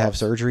 parts and had to have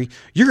surgery,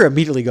 you're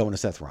immediately going to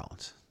Seth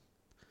Rollins.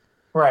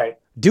 Right.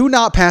 Do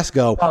not pass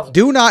go.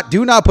 Do not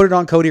put it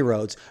on Cody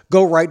Rhodes.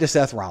 Go right to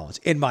Seth Rollins,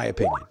 in my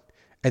opinion.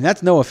 And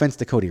that's no offense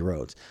to Cody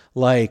Rhodes.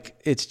 Like,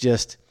 it's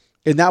just,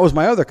 and that was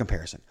my other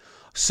comparison.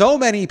 So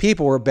many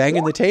people were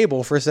banging the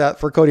table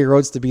for Cody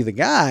Rhodes to be the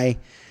guy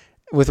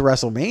with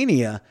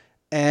WrestleMania.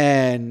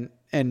 And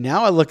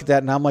now I look at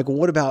that and I'm like, well,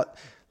 what about,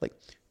 like,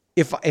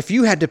 if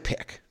you had to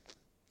pick,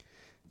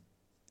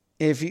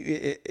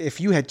 if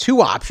you had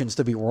 2 options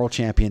to be world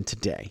champion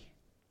today,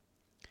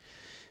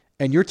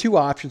 and your 2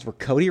 options were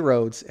Cody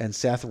Rhodes and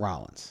Seth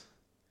Rollins,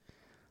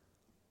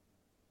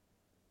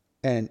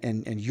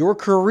 and your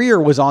career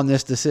was on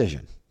this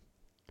decision,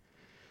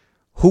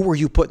 who were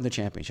you putting the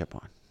championship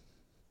on?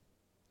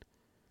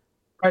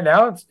 Right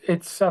now,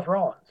 it's Seth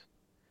Rollins,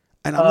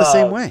 and I'm the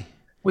same way,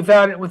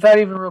 without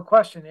even a real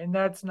question. And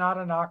that's not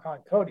a knock on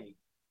Cody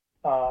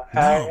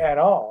at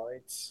all.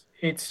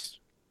 It's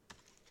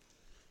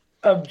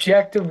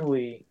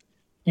objectively,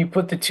 you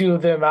put the 2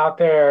 of them out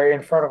there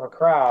in front of a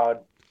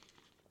crowd.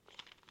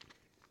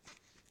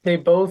 They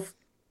both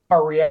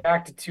are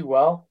reacted to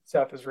well.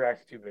 Seth is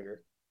reacted to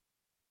bigger,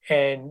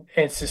 and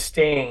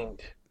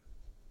sustained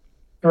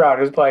throughout.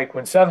 It's like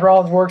when Seth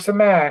Rollins works a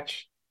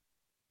match,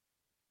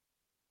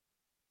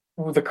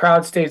 the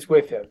crowd stays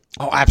with him.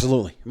 Oh,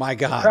 absolutely! My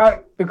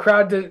God, the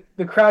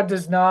crowd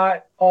does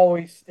not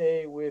always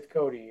stay with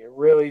Cody. It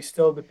really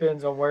still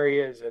depends on where he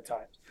is at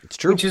times. It's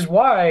true, which is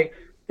why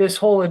this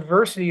whole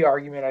adversity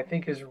argument, I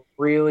think, is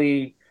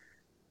really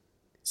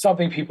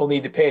something people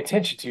need to pay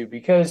attention to,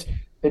 because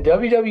the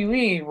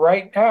WWE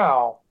right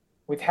now,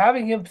 with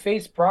having him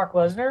face Brock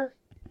Lesnar,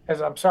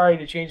 as I'm sorry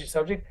to change the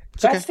subject,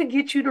 that's to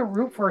get you to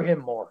root for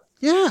him more.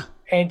 Yeah,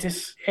 and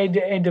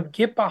to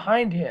get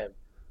behind him,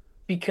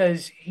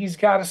 because he's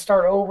got to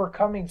start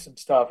overcoming some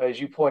stuff, as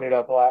you pointed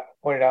out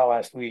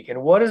last week.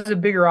 And what is a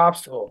bigger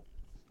obstacle?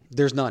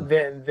 There's none.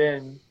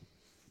 Than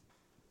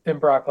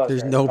Brock Lesnar.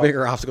 There's no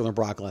bigger obstacle than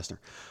Brock Lesnar.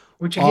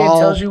 Which again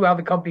tells you how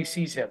the company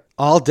sees him.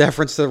 All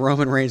deference to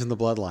Roman Reigns and the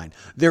bloodline.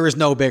 There is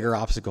no bigger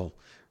obstacle.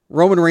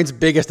 Roman Reigns'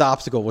 biggest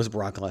obstacle was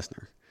Brock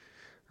Lesnar,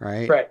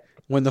 right? Right.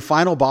 When the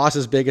final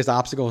boss's biggest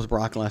obstacle was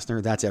Brock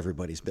Lesnar, that's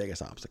everybody's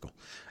biggest obstacle.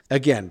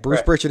 Again,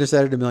 Bruce Pritchard has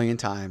said it a million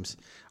times.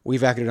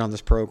 We've acted on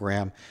this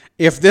program.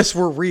 If this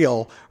were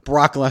real,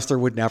 Brock Lesnar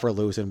would never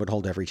lose and would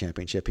hold every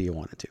championship he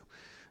wanted to.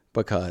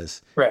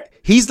 because right.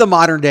 he's the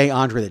modern day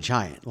Andre the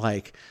Giant.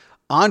 Like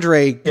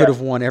Andre could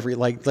have won every,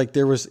 like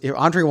there was, if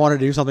Andre wanted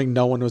to do something,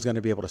 no one was going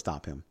to be able to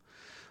stop him.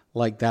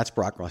 Like that's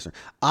Brock Lesnar.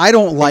 I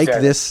don't like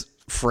this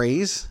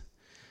phrase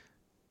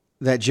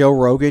that Joe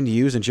Rogan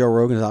used, and Joe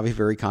Rogan is obviously a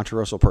very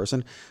controversial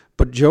person,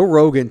 but Joe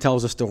Rogan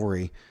tells a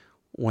story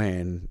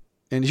and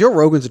Joe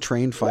Rogan's a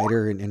trained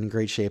fighter and in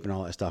great shape and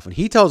all that stuff. And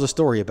he tells a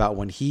story about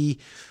when he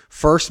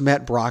first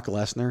met Brock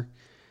Lesnar.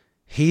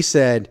 He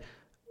said,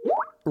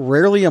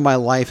 rarely in my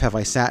life have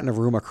I sat in a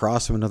room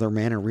across from another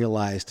man and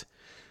realized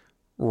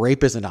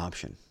rape is an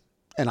option,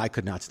 and I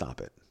could not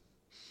stop it.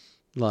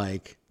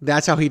 Like,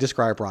 that's how he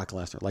described Brock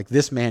Lesnar. Like,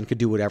 this man could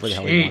do whatever the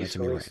hell he wanted to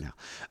me right now.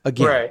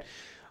 Again. Right.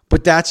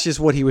 But that's just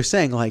what he was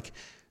saying. Like,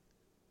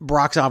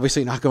 Brock's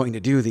obviously not going to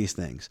do these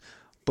things,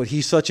 but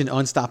he's such an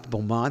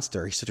unstoppable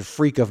monster. He's such a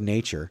freak of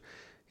nature.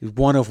 He's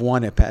one of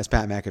one, as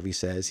Pat McAfee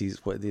says. He's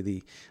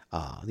the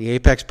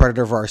apex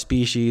predator of our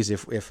species.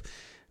 If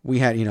we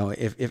had,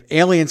 if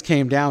aliens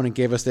came down and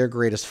gave us their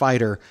greatest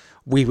fighter,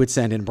 we would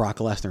send in Brock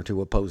Lesnar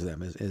to oppose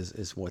them.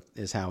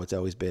 Is how it's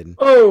always been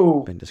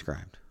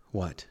described.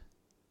 What?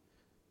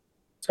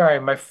 Sorry,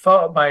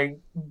 my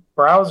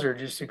browser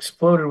just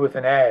exploded with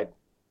an ad.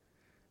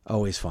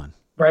 Always fun.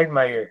 Right in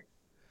my ear.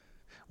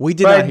 We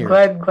did not hear.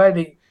 Glad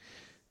that.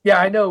 Yeah,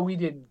 I know we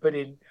didn't, but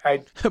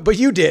but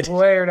you did.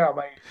 Blared out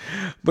my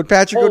ear. But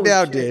Patrick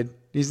O'Dowd did.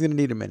 He's going to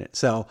need a minute.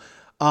 So,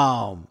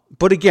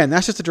 but again,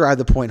 that's just to drive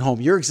the point home.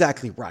 You're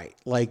exactly right.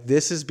 Like,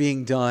 this is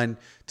being done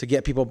to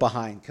get people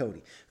behind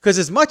Cody. Because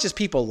as much as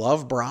people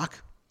love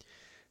Brock,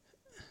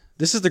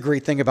 this is the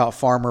great thing about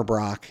Farmer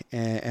Brock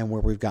and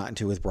where we've gotten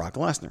to with Brock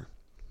Lesnar.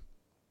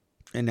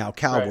 And now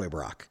Cowboy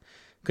Brock.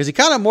 Because he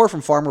kind of morphed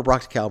from Farmer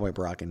Brock to Cowboy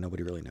Brock, and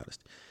nobody really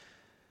noticed.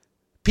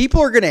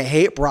 People are going to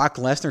hate Brock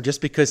Lesnar just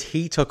because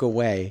he took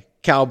away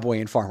Cowboy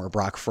and Farmer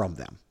Brock from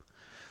them.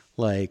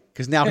 Like,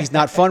 because now he's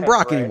not Fun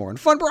Brock anymore. And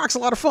Fun Brock's a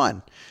lot of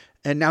fun.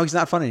 And now he's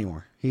not fun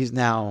anymore. He's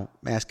now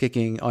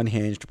ass-kicking,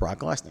 unhinged Brock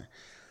Lesnar.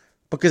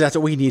 Because that's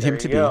what we need him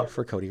to be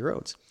for Cody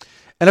Rhodes.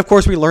 And, of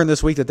course, we learned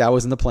this week that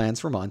was in the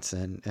plans for months.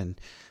 And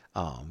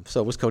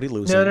so was Cody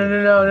losing.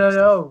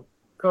 No.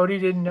 Cody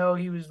didn't know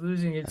he was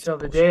losing until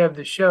the day of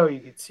the show. You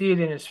could see it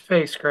in his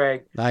face,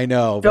 Craig. I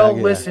know.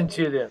 Don't listen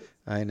to them.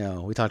 I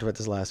know. We talked about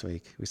this last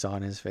week. We saw it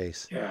in his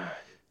face. Yeah.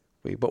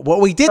 But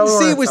what we didn't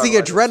see was the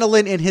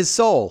adrenaline in his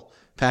soul,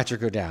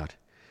 Patrick O'Dowd.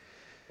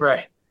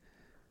 Right.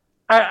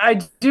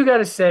 I do got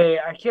to say,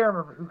 I can't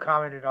remember who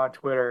commented on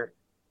Twitter,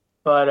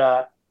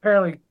 but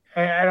apparently,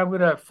 and I'm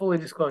going to fully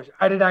disclose,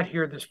 I did not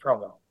hear this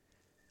promo.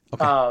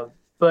 Okay.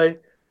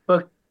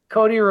 But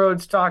Cody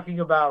Rhodes talking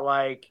about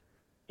like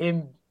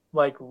him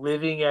like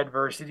living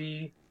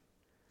adversity,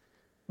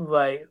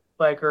 like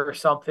or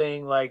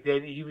something like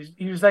that. He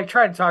was like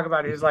trying to talk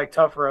about his like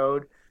tough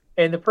road,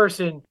 and the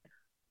person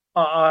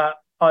on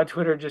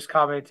Twitter just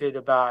commented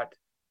about,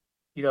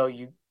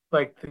 you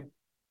like the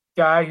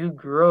guy who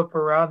grew up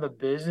around the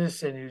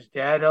business and whose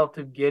dad helped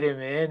him get him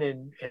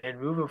in and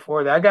moving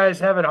forward. That guy's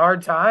having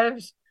hard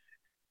times.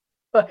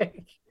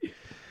 Like,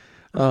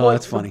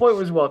 that's funny. The point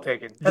was well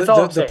taken. That's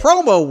all I'm saying. The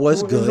promo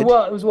was good. It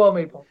was well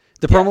made.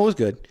 The promo was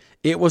good.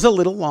 It was a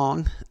little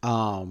long.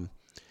 And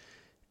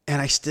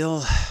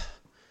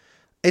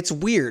it's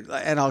weird.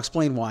 And I'll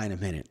explain why in a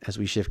minute as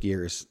we shift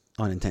gears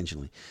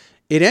unintentionally.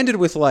 It ended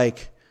with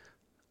like,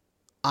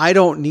 I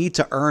don't need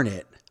to earn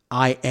it.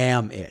 I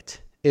am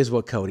it, is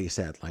what Cody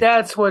said. Like,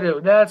 that's what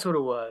it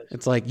was.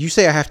 It's like, you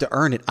say I have to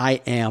earn it.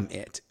 I am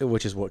it,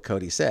 which is what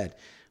Cody said.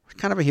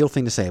 Kind of a heel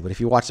thing to say, but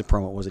if you watch the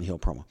promo, it wasn't a heel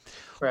promo.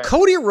 Right.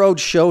 Cody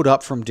Rhodes showed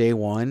up from day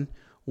one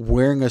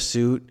wearing a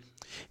suit.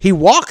 He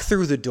walked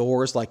through the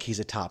doors like he's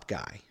a top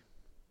guy.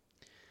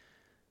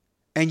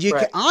 And you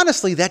can,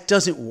 honestly, that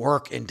doesn't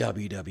work in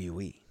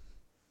WWE.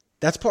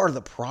 That's part of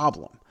the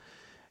problem.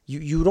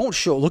 You don't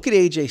show. Look at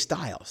AJ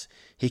Styles.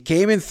 He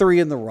came in 3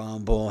 in the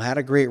Rumble, had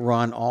a great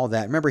run, all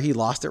that. Remember, he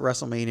lost at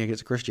WrestleMania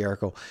against Chris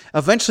Jericho.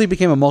 Eventually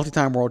became a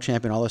multi-time world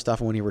champion, all this stuff.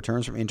 And when he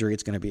returns from injury,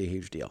 it's going to be a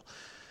huge deal.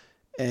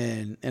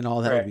 And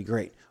all that would be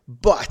great.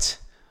 But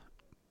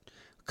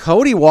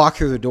Cody walked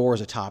through the door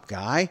as a top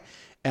guy,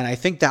 and I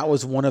think that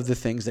was one of the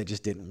things that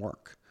just didn't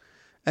work.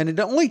 And it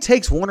only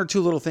takes 1 or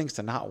 2 little things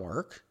to not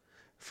work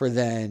for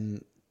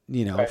then,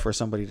 for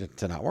somebody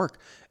to not work.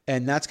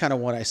 And that's kind of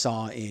what I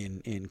saw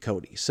in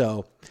Cody.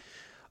 So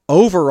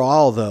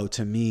overall, though,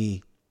 to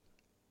me,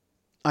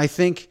 I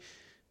think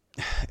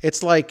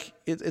it's like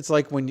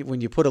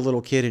when you put a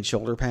little kid in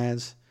shoulder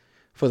pads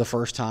for the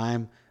first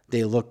time.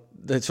 The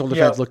shoulder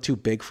pads look too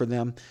big for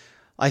them.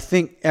 I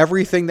think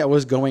everything that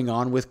was going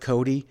on with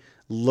Cody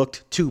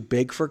looked too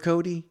big for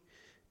Cody,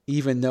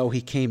 even though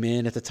he came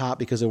in at the top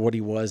because of what he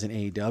was in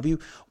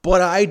AEW.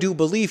 But I do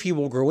believe he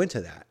will grow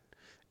into that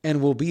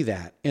and will be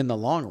that in the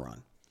long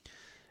run.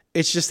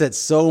 It's just that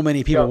so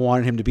many people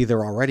wanted him to be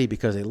there already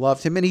because they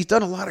loved him, and he's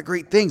done a lot of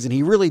great things, and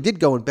he really did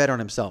go and bet on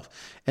himself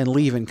and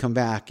leave and come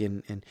back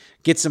and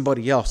get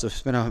somebody else to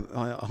spend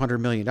 $100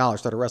 million,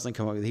 start a wrestling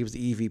company he was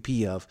the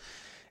EVP of.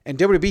 And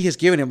WWE has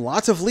given him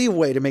lots of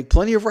leeway to make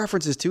plenty of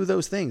references to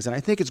those things, and I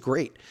think it's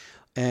great.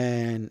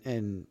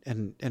 And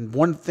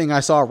one thing I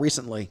saw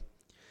recently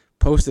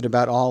posted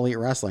about All Elite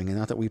Wrestling, and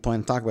not that we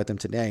plan to talk about them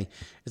today,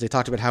 is they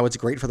talked about how it's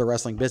great for the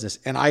wrestling business.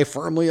 And I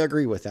firmly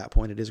agree with that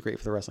point. It is great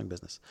for the wrestling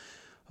business.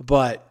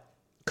 But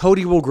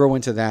Cody will grow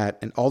into that,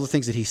 and all the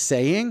things that he's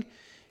saying,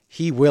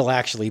 he will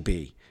actually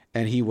be,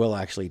 and he will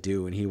actually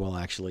do, and he will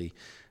actually,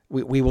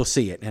 we will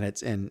see it, and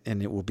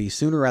it will be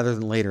sooner rather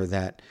than later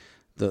that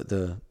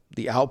the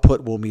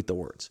output will meet the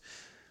words.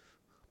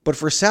 But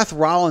for Seth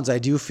Rollins, I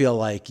do feel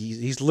like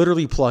he's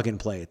literally plug and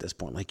play at this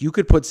point. Like, you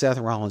could put Seth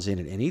Rollins in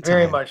at any time.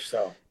 Very much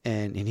so.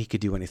 And he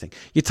could do anything.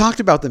 You talked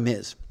about The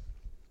Miz.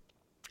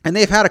 And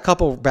they've had a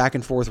couple back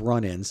and forth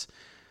run-ins.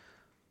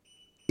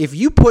 If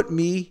you put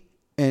me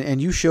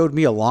and you showed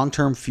me a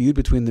long-term feud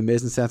between The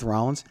Miz and Seth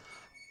Rollins,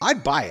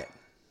 I'd buy it.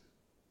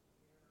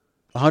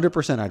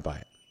 100% I'd buy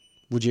it.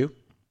 Would you?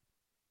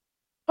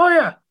 Oh,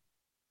 yeah.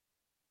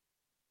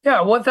 Yeah,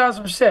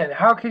 1,000%.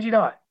 How could you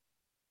not?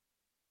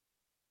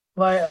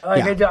 Yeah.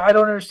 I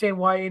don't understand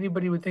why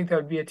anybody would think that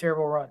would be a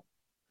terrible run.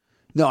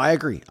 No, I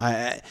agree.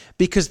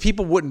 Because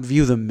people wouldn't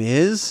view The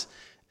Miz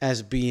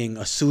as being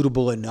a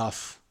suitable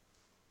enough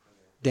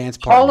dance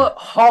partner.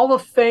 Hall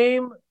of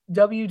Fame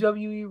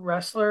WWE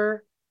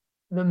wrestler,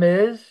 The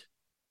Miz.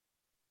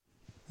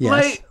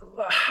 Yes.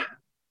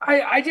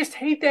 I just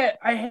hate that.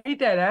 I hate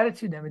that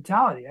attitude, that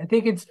mentality. I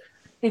think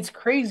it's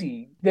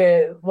crazy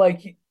that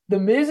The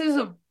Miz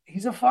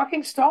he's a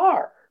fucking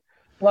star.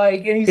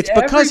 And it's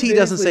because he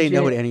doesn't say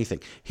no to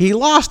anything. He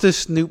lost to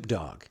Snoop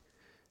Dogg.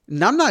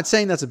 And I'm not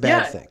saying that's a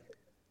bad thing.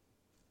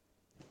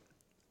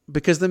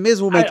 Because The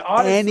Miz will make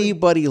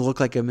anybody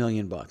look like $1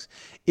 million.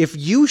 If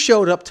you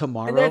showed up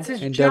tomorrow in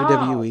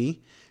WWE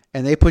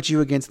and they put you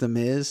against The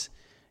Miz,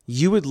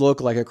 you would look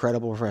like a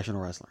credible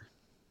professional wrestler.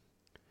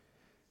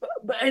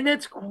 And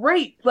that's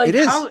great. It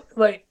is.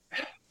 I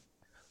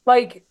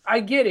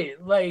get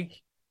it.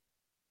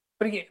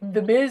 But again,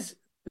 The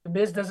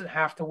Miz doesn't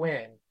have to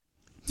win.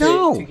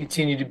 To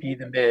continue to be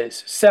The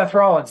Miz. Seth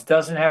Rollins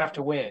doesn't have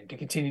to win to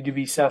continue to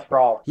be Seth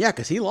Rollins. Yeah,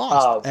 because he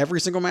lost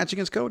every single match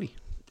against Cody.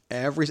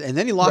 And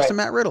then he lost to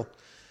Matt Riddle.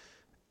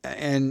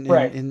 In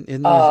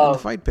the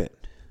fight pit.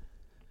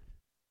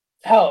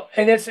 Hell,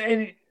 there's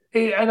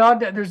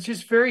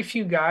just very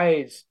few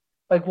guys.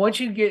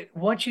 Once you get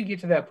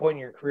to that point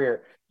in your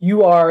career,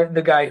 you are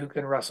the guy who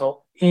can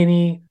wrestle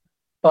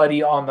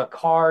anybody on the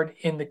card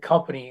in the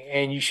company,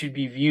 and you should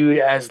be viewed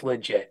as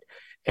legit.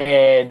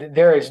 And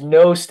there is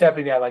no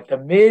stepping that. The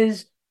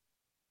Miz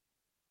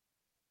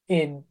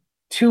in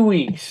 2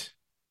 weeks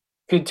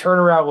could turn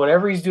around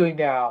whatever he's doing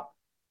now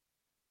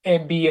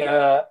and be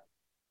a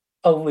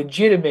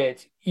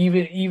legitimate,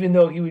 even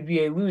though he would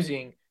be a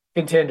losing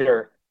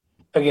contender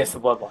against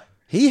the Bloodline.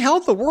 He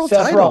held the world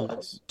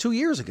title 2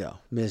 years ago.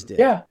 Miz did.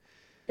 Yeah.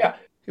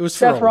 It was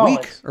for a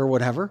week or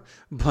whatever,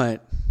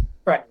 but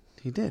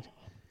he did.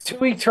 2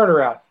 week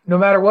turnaround. No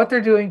matter what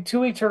they're doing, 2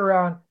 week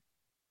turnaround,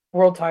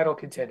 world title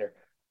contender.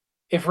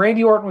 If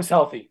Randy Orton was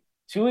healthy,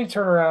 2 week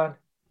turnaround.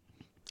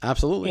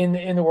 Absolutely.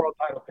 In the world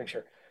title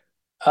picture.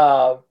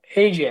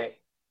 AJ.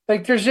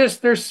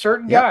 There's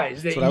certain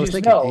guys that you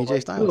just know.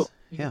 AJ Styles.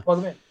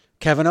 Plug them in.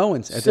 Kevin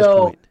Owens at this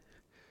point.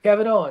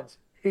 Kevin Owens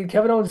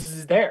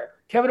is there.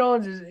 Kevin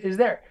Owens is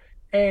there.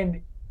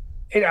 And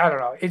I don't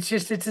know. It's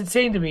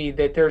insane to me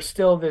that there's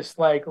still this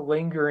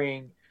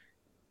lingering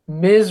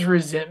Miz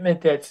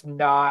resentment that's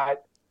not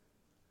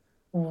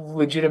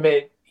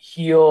legitimate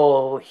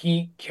heel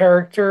heat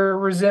character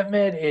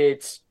resentment.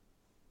 It's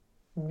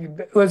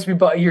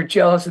you're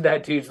jealous of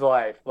that dude's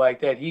life,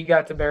 that he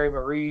got to marry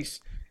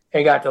Maurice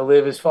and got to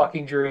live his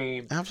fucking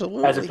dream.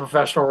 Absolutely. As a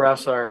professional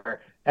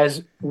wrestler.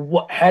 Was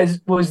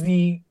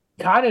the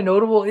kind of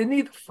notable, isn't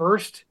he the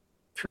first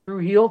true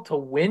heel to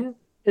win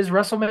his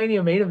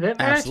WrestleMania main event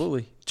match?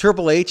 Absolutely.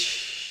 Triple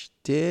H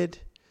did.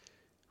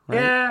 Right?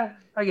 Yeah,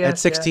 I guess. At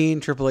 16,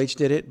 Triple H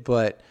did it,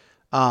 but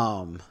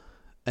and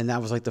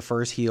that was the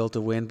first heel to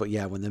win. But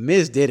yeah, when The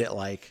Miz did it,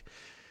 and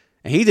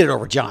he did it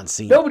over John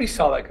Cena. Nobody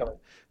saw that coming.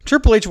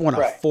 Triple H won a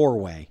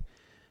 4-way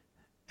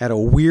at a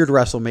weird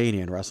WrestleMania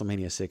in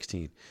WrestleMania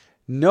 16.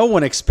 No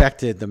one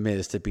expected The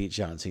Miz to beat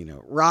John Cena.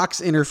 Rock's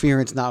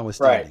interference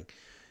notwithstanding. Right.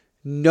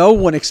 No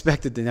one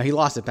expected now he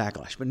lost at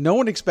Backlash, but no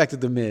one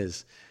expected The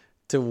Miz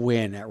to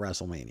win at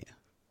WrestleMania.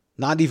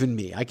 Not even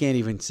me. I can't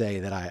even say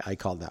that I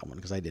called that one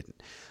because I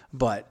didn't.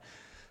 But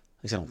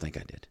at least I don't think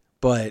I did.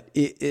 But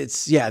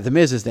it's The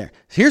Miz is there.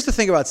 Here's the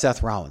thing about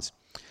Seth Rollins.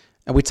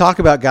 And we talk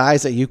about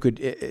guys that you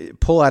could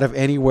pull out of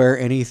anywhere,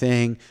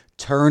 anything,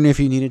 turn if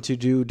you needed to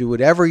do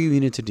whatever you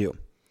needed to do.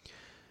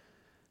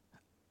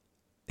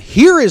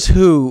 Here is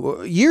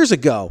who, years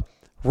ago,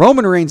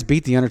 Roman Reigns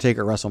beat The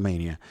Undertaker at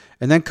WrestleMania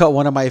and then cut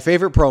one of my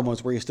favorite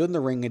promos where he stood in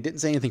the ring and didn't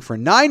say anything for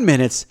 9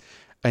 minutes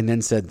and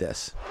then said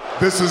this.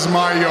 This is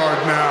my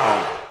yard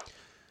now.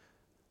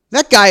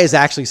 That guy is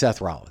actually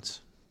Seth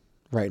Rollins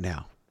right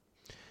now.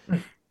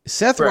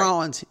 Seth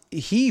Rollins,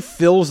 he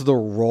fills the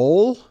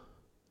role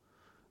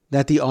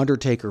that The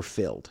Undertaker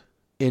filled,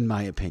 in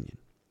my opinion.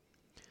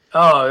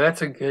 Oh,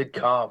 that's a good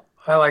comp.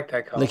 I like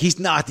that comp. He's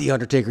not The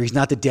Undertaker. He's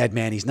not the dead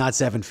man. He's not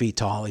 7 feet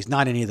tall. He's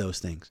not any of those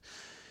things.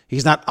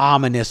 He's not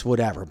ominous,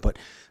 whatever. But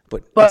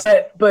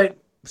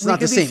it's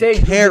not the same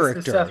character.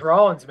 It's the Seth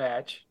Rollins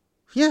match.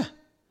 Yeah.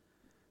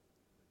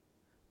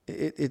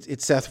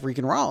 It's Seth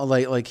freaking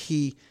Rollins. Like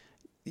he,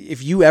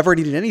 if you ever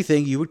needed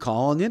anything, you would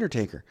call on the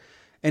Undertaker,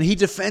 and he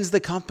defends the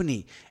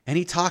company, and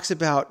he talks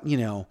about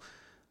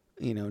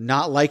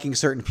not liking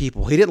certain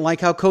people. He didn't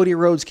like how Cody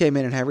Rhodes came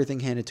in and had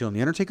everything handed to him.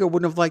 The Undertaker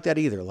wouldn't have liked that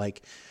either.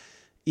 Like,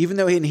 even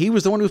though he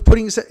was the one who was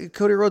putting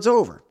Cody Rhodes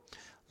over.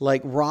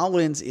 Like,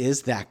 Rollins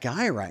is that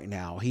guy right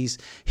now. He's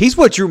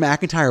what Drew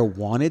McIntyre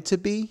wanted to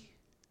be,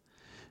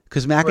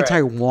 because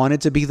McIntyre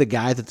wanted to be the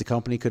guy that the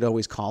company could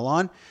always call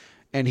on.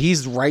 And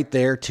he's right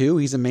there too.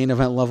 He's a main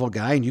event level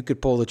guy, and you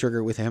could pull the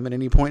trigger with him at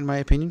any point, in my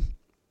opinion,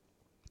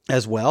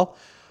 as well.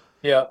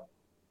 Yeah.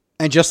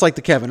 And just like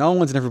the Kevin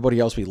Owens and everybody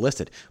else we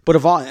listed,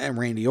 and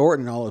Randy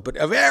Orton and all, but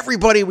of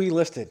everybody we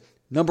listed,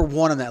 number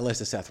one on that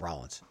list is Seth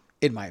Rollins,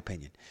 in my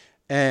opinion.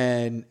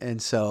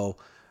 And so,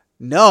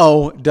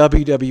 no,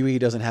 WWE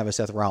doesn't have a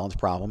Seth Rollins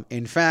problem.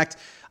 In fact,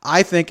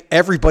 I think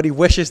everybody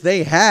wishes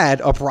they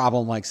had a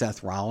problem like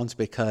Seth Rollins,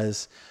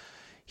 because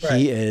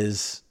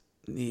he's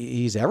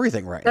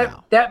everything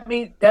now. That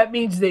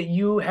means that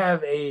you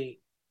have a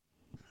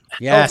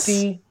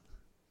healthy,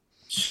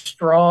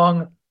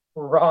 strong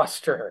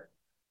roster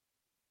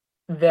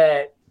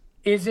that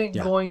isn't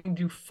going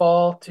to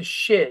fall to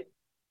shit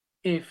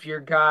if your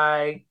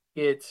guy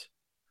gets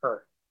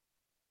hurt.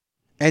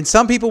 And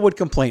some people would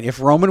complain if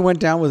Roman went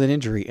down with an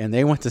injury and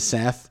they went to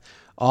Seth,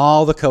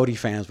 all the Cody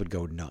fans would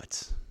go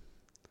nuts,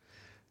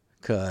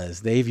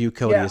 because they view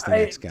Cody as the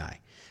next guy.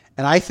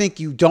 And I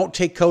think you don't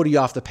take Cody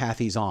off the path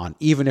he's on,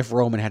 even if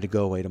Roman had to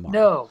go away tomorrow.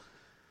 No.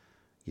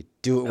 You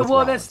do it with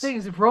Rollins. That's the thing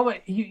is, if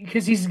Roman,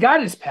 because he's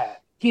got his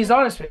path. He's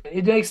on his path.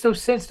 It makes no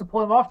sense to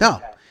pull him off the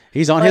path.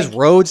 He's on his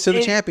roads to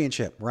the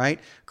championship, right?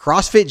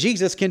 CrossFit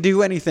Jesus can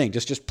do anything.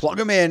 Just plug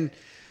him in,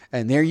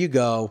 and there you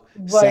go.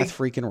 Seth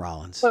freaking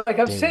Rollins. Like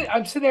I'm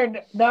sitting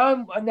there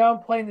now. I'm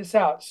playing this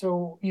out.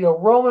 So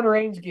Roman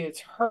Reigns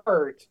gets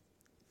hurt.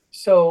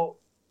 So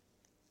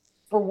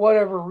for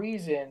whatever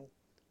reason,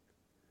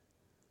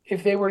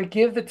 if they were to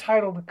give the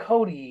title to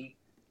Cody,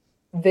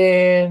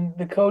 then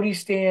the Cody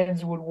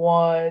stands would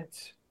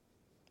want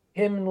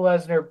him and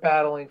Lesnar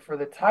battling for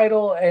the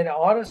title. And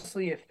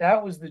honestly, if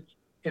that was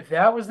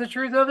the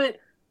truth of it,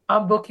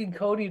 I'm booking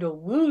Cody to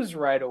lose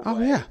right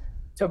away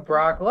to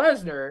Brock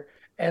Lesnar,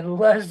 and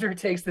Lesnar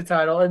takes the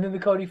title, and then the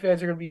Cody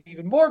fans are going to be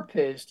even more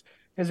pissed,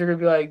 because they're going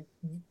to be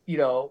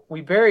like,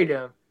 we buried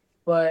him.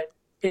 But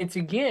it's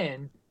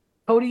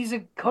Cody's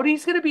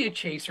going to be a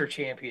chaser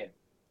champion.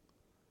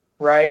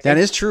 Right. That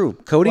is true.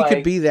 Cody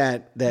could be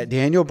that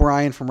Daniel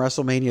Bryan from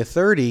WrestleMania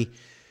 30,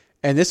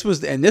 and this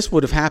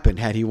would have happened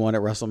had he won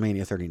at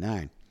WrestleMania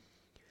 39.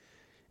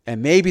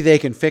 And maybe they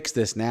can fix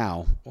this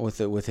now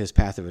with his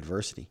path of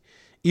adversity,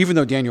 even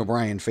though Daniel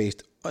Bryan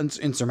faced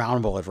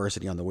insurmountable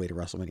adversity on the way to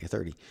WrestleMania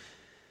 30.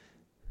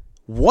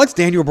 Once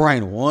Daniel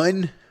Bryan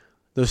won,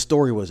 the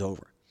story was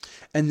over,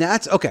 and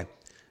that's okay.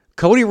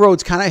 Cody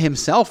Rhodes kind of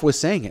himself was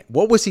saying it.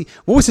 What was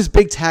his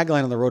big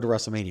tagline on the road to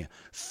WrestleMania?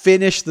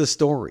 Finish the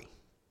story.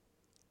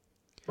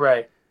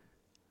 Right.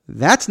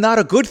 That's not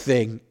a good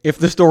thing if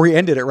the story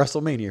ended at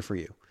WrestleMania for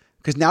you,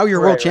 because now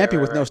you're world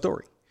champion with no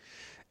story.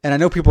 And I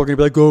know people are going to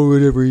be like, "Oh,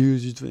 whatever."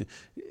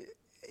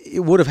 It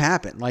would have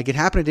happened. Like it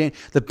happened to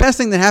the best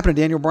thing that happened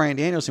to Daniel Bryan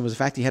Danielson was the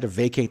fact he had to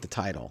vacate the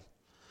title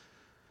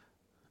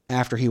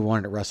after he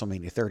won it at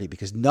WrestleMania 30,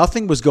 because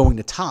nothing was going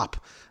to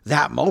top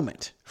that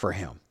moment for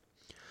him.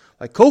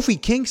 Like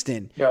Kofi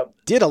Kingston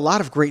did a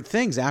lot of great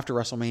things after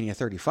WrestleMania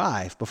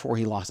 35 before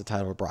he lost the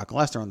title to Brock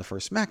Lesnar on the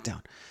first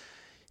SmackDown.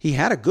 He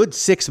had a good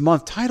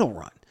 6-month title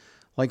run.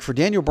 Like for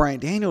Daniel Bryan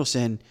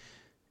Danielson,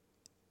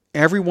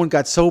 everyone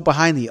got so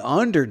behind the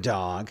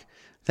underdog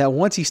that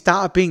once he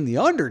stopped being the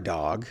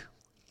underdog,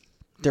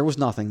 there was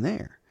nothing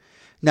there.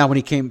 Now, when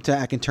he came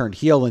back and turned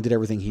heel and did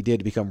everything he did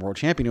to become world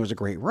champion, it was a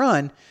great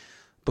run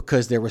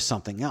because there was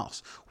something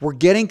else. We're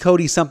getting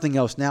Cody something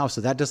else now,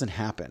 so that doesn't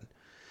happen.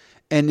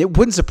 And it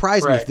wouldn't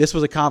surprise me if this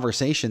was a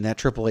conversation that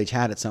Triple H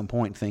had at some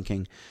point,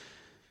 thinking,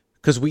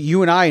 because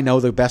you and I know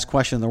the best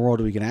question in the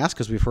world we can ask,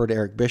 because we've heard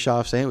Eric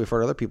Bischoff say it, we've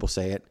heard other people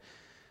say it.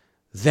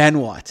 Then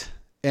what?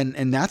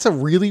 And that's a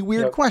really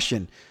weird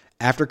question.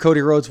 After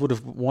Cody Rhodes would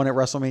have won at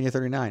WrestleMania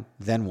 39,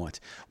 then what?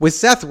 With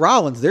Seth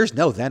Rollins, there's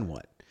no then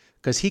what,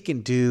 because he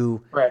can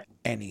do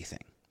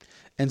anything.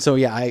 And so,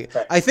 I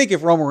think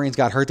if Roman Reigns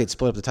got hurt, they'd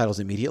split up the titles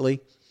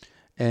immediately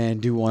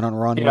and do one on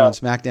Raw and one on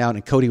SmackDown,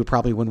 and Cody would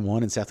probably win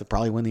one and Seth would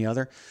probably win the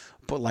other.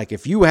 But like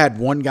if you had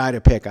one guy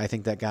to pick, I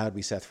think that guy would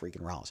be Seth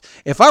freaking Rollins.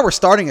 If I were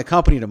starting a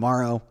company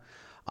tomorrow,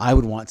 I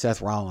would want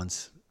Seth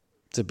Rollins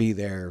to be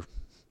there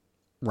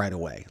right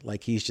away.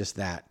 Like he's just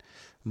that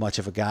much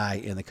of a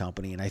guy in the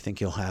company, and I think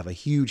he'll have a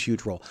huge,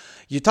 huge role.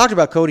 You talked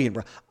about Cody and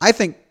Brock. I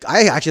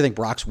actually think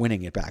Brock's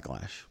winning at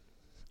Backlash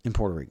in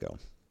Puerto Rico.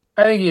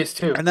 I think he is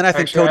too. And then I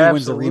think Cody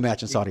wins the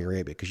rematch in Saudi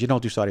Arabia, because you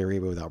don't do Saudi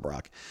Arabia without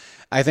Brock.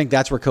 I think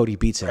that's where Cody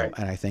beats him,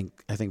 and I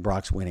think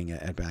Brock's winning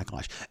at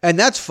Backlash, and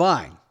that's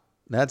fine.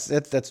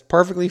 That's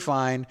perfectly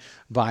fine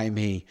by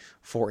me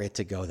for it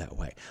to go that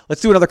way.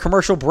 Let's do another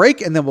commercial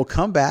break, and then we'll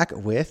come back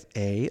with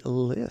a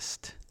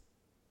list.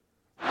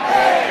 8,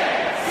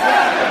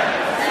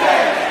 7, 6,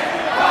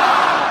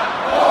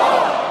 5,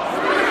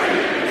 4,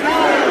 3, 2,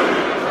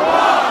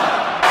 1.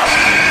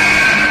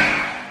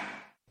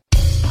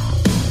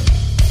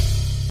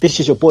 This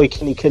is your boy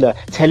Kenny Killer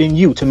telling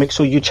you to make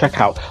sure you check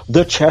out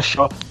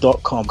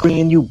thechairshot.com,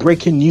 bringing you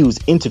breaking news,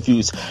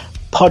 interviews,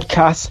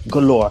 podcasts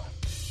galore,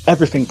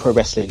 everything pro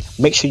wrestling.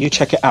 Make sure you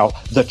check it out,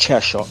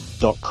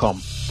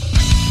 thechairshot.com.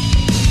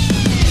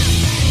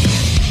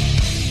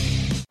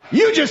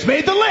 You just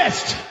made the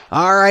list.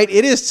 All right,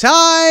 it is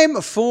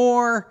time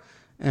for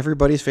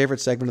everybody's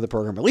favorite segment of the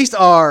program, at least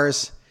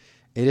ours.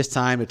 It is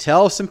time to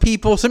tell some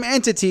people, some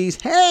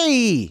entities,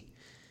 hey,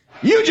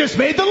 you just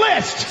made the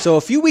list. So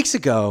a few weeks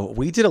ago,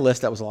 we did a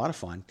list that was a lot of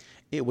fun.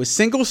 It was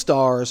single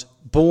stars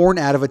born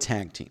out of a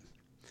tag team.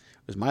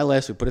 It was my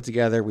list. We put it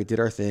together. We did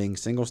our thing.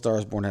 Single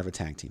stars born out of a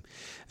tag team.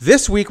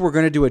 This week, we're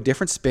going to do a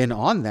different spin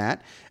on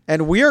that,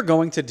 and we are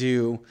going to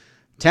do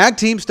tag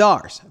team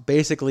stars,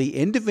 basically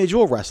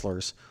individual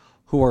wrestlers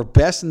who are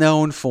best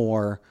known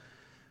for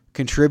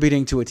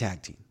contributing to a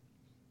tag team.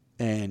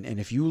 And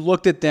if you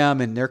looked at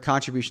them and their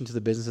contribution to the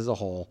business as a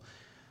whole,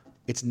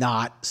 it's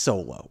not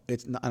solo.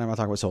 It's not, and I'm not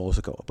talking about solo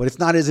Sokoa, but it's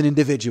not as an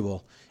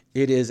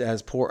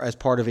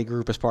part of a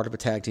group, as part of a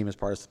tag team, as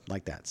part of something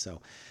like that.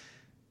 So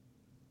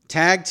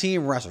tag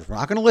team wrestlers. We're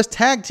not going to list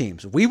tag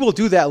teams. We will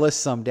do that list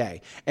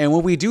someday. And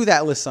when we do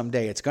that list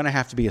someday, it's going to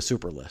have to be a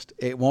super list.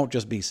 It won't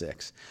just be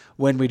 6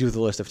 when we do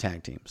the list of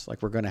tag teams.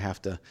 Like, we're going to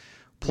have to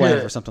plan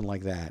for something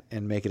like that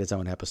and make it its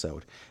own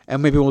episode.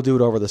 And maybe we'll do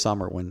it over the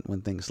summer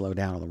when things slow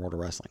down on the world of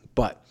wrestling.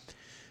 But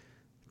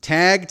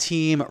tag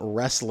team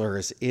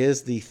wrestlers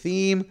is the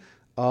theme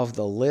of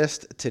the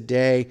list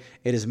today.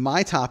 It is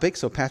my topic,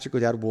 so Patrick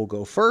O'Dowd will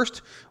go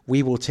first.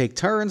 We will take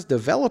turns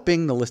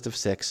developing the list of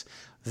 6.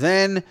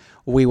 Then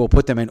we will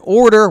put them in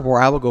order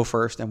where I will go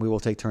first, and we will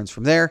take turns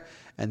from there.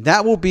 And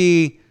that will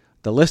be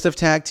the list of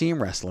tag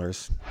team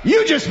wrestlers.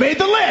 You just made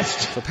the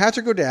list. So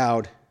Patrick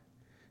O'Dowd,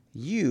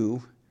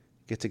 you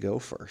get to go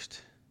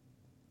first.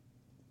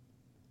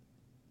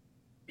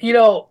 You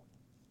know,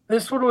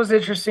 this one was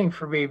interesting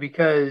for me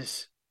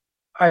because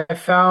I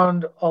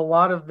found a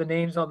lot of the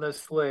names on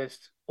this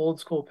list, old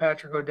school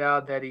Patrick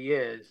O'Dowd that he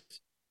is,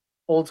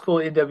 old school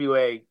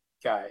NWA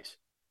guys,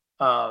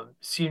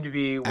 seem to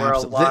be where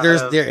Absolutely. a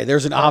lot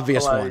there's an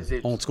obvious one, is.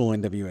 old school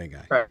NWA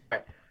guy. Right.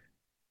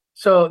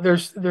 So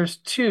there's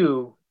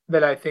 2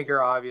 that I think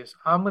are obvious.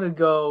 I'm gonna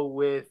go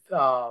with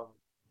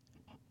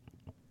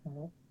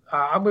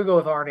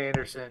Arn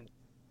Anderson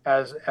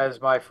as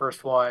my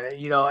first one.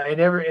 You know,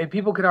 and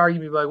people could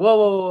argue me like,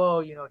 whoa,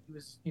 you know,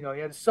 he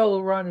had a solo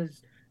run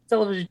as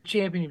television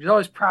champion. He was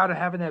always proud of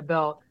having that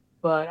belt.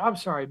 But I'm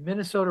sorry,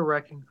 Minnesota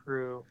Wrecking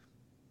Crew,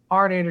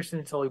 Arn Anderson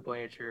and Tully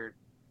Blanchard,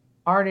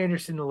 Arn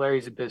Anderson and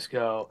Larry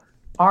Zbyszko,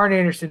 Arn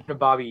Anderson and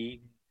Bobby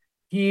Eaton.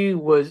 He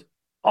was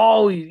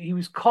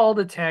called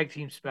a tag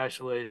team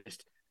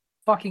specialist.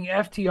 Fucking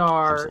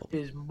FTR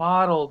Absolutely. is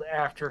modeled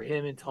after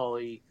him and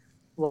Tully.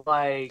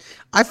 Like,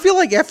 I feel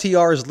like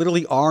FTR is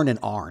literally Arn and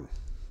Arn.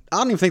 I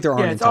don't even think they're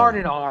Arn and Tully. Arn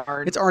and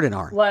Arn. It's Arn and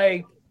Arn.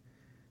 Like,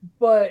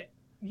 but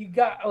you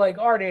got like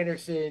Arn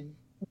Anderson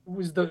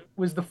was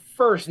the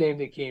first name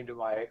that came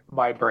to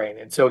my brain,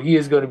 and so he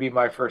is going to be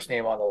my first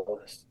name on the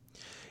list.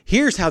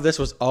 Here's how this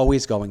was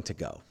always going to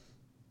go.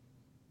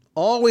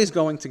 Always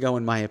going to go,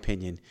 in my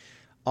opinion,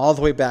 all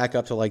the way back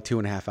up to like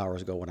 2.5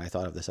 hours ago when I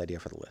thought of this idea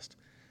for the list.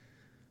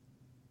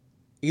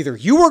 Either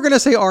you were going to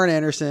say Arn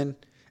Anderson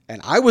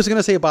and I was going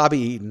to say Bobby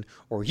Eaton,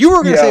 or you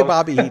were going to say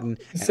Bobby Eaton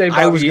and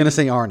I was going to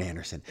say Arn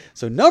Anderson.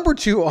 So number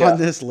 2 on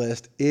this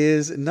list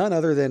is none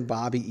other than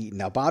Bobby Eaton.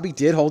 Now, Bobby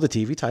did hold the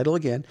TV title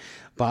again.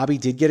 Bobby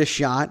did get a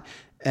shot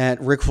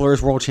at Ric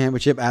Flair's World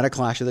Championship at a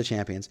Clash of the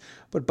Champions.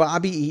 But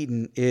Bobby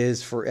Eaton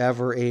is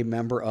forever a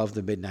member of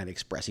the Midnight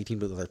Express. He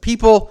teamed with other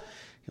people.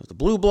 He was the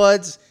Blue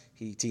Bloods.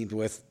 He teamed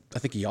with, I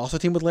think he also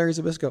teamed with Larry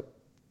Zbyszko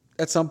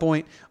at some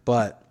point.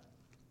 But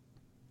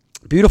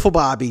beautiful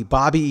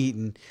Bobby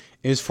Eaton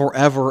is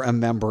forever a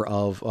member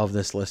of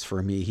this list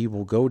for me. He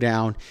will go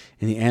down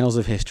in the annals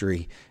of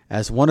history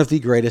as one of the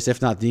greatest,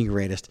 if not the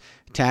greatest,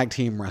 tag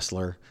team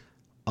wrestler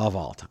of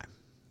all time.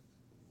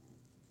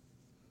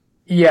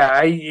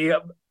 Yeah,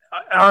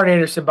 Arn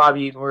Anderson,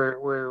 Bobby Eaton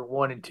were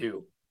 1 and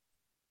 2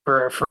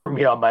 for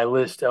me on my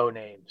list of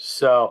names.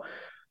 So,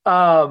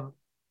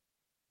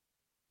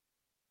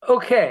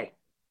 okay.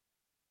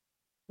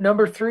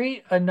 Number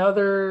 3,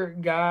 another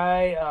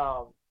guy,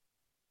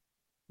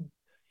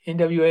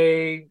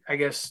 NWA, I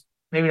guess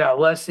maybe not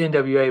less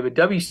NWA, but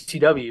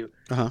WCW.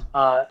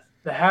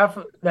 The half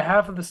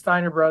of the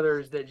Steiner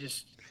brothers that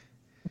just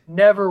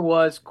never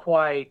was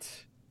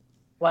quite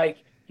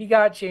like. He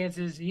got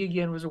chances. He,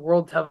 again, was a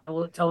world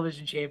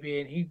television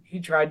champion. He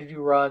tried to do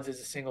runs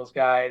as a singles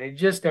guy, and it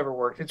just never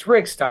worked. It's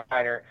Rick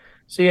Steiner.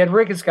 So you had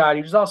Rick and Scott.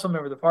 He was also a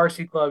member of the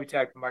Varsity Club. He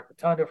tagged with Mike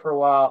Rotunda for a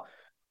while,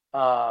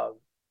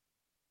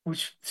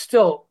 which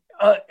still,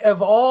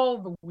 of all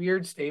the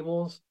weird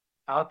stables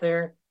out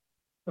there,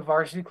 the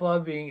Varsity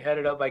Club being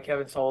headed up by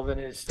Kevin Sullivan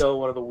is still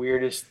one of the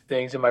weirdest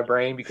things in my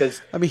brain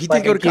because I mean, he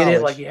like did go I to get it,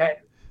 college.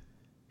 like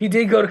he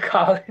did go to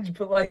college,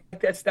 but like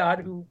that's not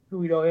who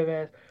we know him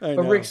as. I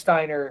But Rick know.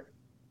 Steiner,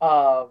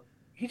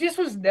 he just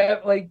was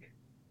never like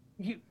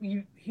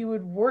he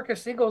would work a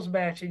singles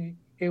match and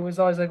it was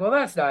always like, well,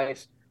 that's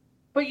nice,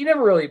 but you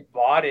never really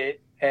bought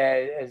it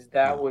as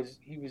that No. was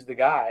he was the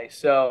guy.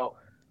 So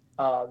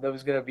that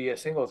was going to be a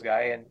singles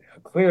guy, and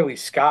clearly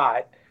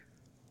Scott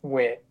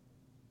went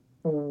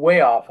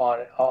way off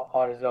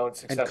on his own And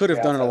success could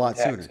have done it a outside of the lot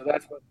tag. sooner. So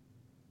that's what,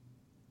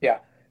 yeah.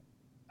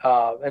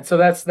 And so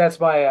that's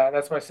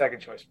my second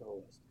choice for the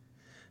list.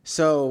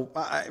 So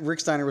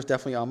Rick Steiner was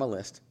definitely on my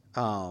list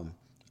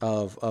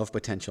of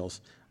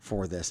potentials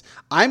for this.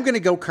 I'm going to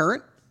go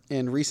current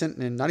and recent,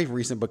 and not even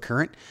recent, but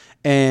current.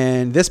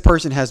 And this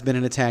person has been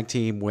in a tag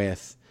team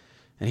with,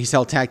 and he's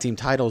held tag team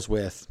titles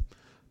with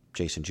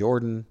Jason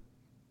Jordan,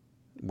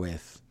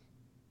 with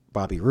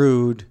Bobby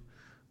Roode,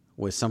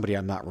 with somebody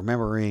I'm not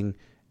remembering,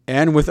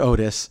 and with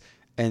Otis.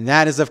 And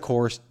that is, of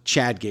course,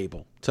 Chad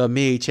Gable. To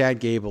me, Chad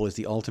Gable is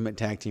the ultimate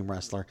tag team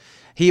wrestler.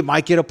 He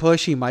might get a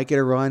push, he might get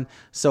a run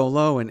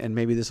solo, and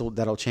maybe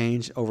that'll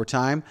change over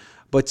time.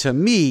 But to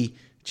me,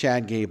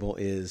 Chad Gable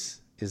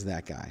is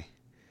that guy.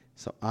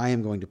 So I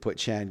am going to put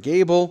Chad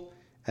Gable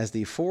as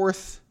the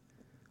fourth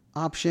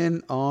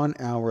option on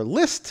our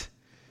list.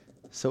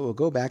 So we'll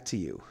go back to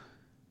you.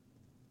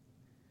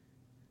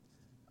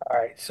 All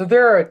right. So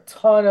there are a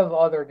ton of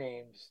other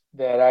names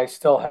that I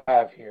still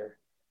have here.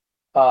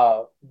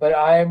 But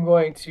I am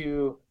going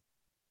to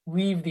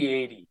leave the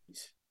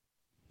 80s.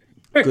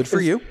 Good for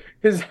you.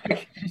 Because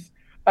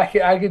I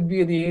could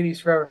be in the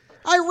 80s forever.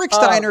 Rick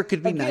Steiner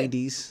could be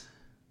 90s.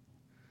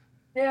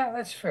 Yeah,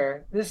 that's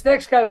fair. This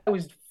next guy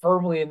was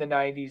firmly in the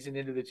 90s and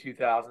into the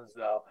 2000s,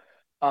 though.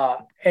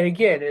 And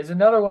again, is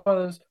another one of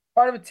those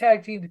part of a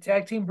tag team. The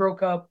tag team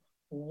broke up.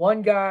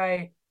 One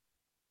guy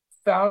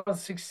found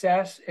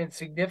success and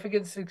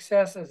significant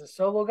success as a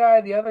solo guy.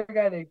 The other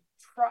guy, they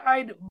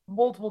tried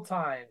multiple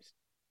times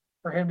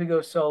for him to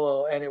go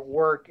solo, and it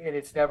worked, and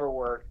it's never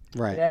worked.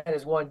 Right. And that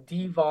is one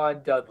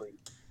Devon Dudley.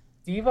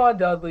 Devon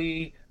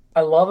Dudley,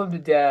 I love him to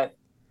death,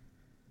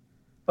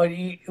 but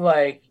he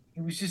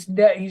was just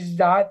he's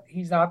not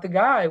the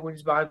guy when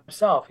he's by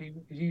himself.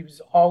 He was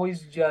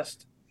always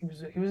just he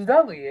was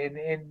Dudley,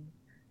 and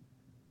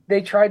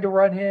they tried to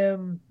run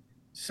him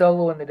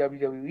solo in the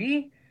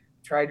WWE,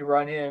 tried to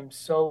run him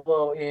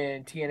solo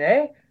in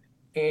TNA,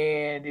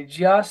 and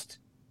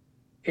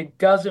it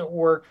doesn't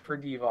work for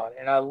Devon.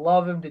 And I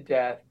love him to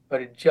death,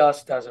 but it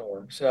just doesn't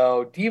work.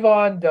 So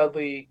Devon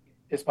Dudley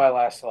is my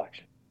last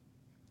selection.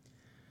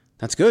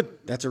 That's good.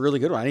 That's a really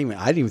good one. I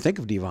didn't even think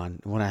of Devon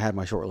when I had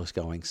my short list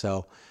going.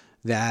 So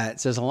that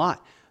says a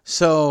lot.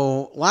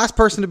 So last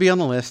person to be on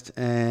the list,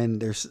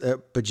 and there's a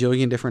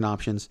bajillion different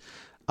options,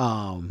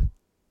 and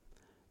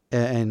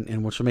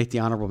which will make the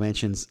honorable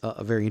mentions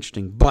very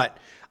interesting. But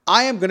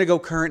I am going to go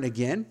current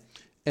again,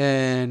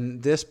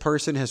 and this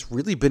person has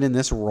really been in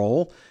this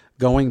role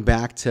going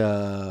back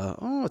to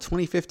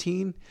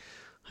 2015,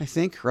 I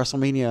think,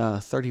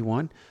 WrestleMania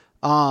 31.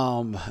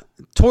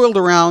 Toiled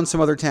around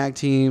some other tag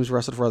teams,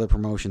 wrestled for other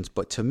promotions.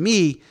 But to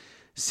me,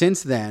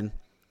 since then,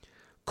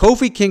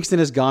 Kofi Kingston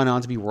has gone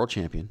on to be world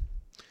champion.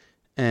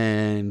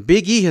 And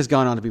Big E has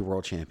gone on to be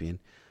world champion.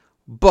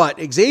 But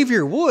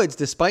Xavier Woods,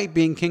 despite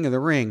being king of the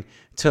ring,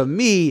 to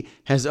me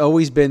has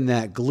always been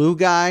that glue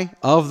guy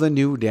of the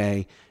New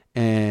Day.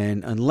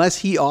 And unless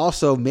he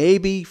also,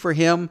 maybe for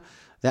him,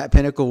 that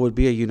pinnacle would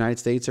be a United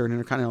States or an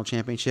Intercontinental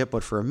Championship.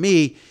 But for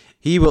me,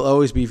 he will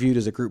always be viewed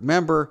as a group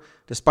member,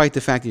 despite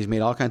the fact that he's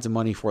made all kinds of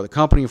money for the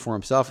company and for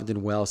himself and did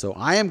well. So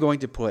I am going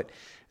to put,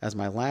 as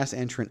my last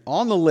entrant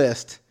on the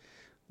list,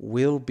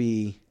 will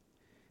be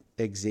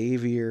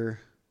Xavier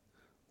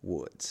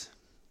Woods.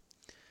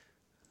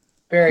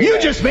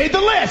 You just made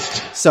the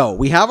list. So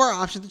we have our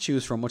options to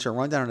choose from, which I'll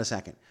run down in a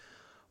second.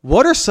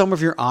 What are some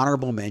of your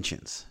honorable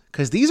mentions?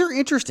 Because these are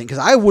interesting, because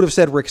I would have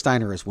said Rick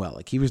Steiner as well.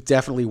 Like, he was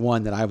definitely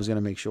one that I was going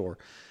to make sure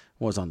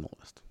was on the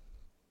list.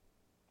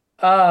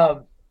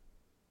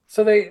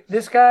 So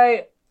this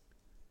guy,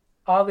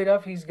 oddly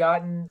enough,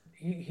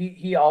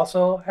 he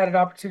also had an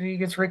opportunity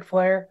against Ric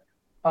Flair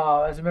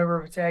as a member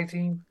of a tag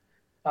team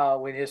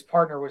when his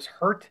partner was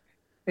hurt.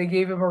 They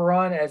gave him a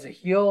run as a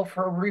heel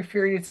for a brief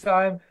period of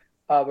time.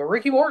 But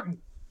Ricky Morton.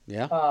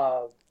 Yeah.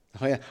 Oh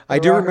yeah. I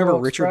do remember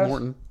Richard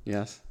Morton.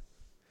 Yes.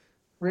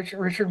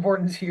 Richard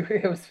Morton's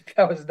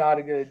that was not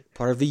a good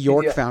part of the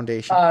York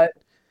Foundation.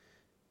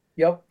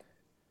 Yep.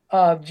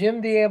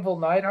 Jim the Anvil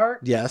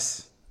Neidhart.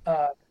 Yes.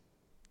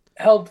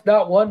 Helped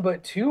not one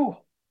but two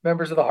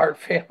members of the Hart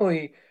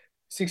family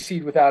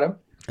succeed without him.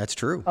 That's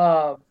true.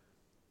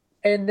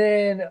 And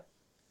then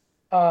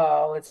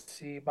let's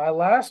see. My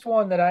last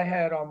one that I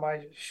had on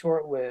my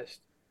short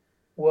list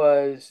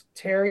was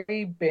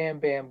Terry Bam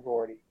Bam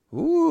Gordy.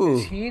 Ooh.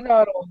 He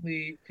not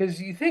only,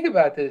 because you think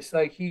about this,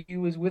 like he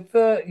was with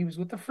the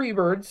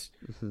Freebirds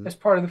as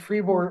part of the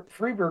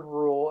Freebird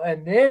rule,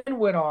 and then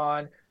went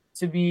on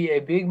to be a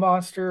big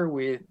monster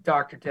with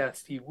Dr. Death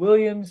Steve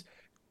Williams,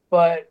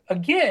 But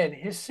again,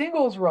 his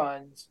singles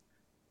runs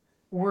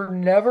were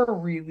never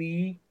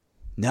really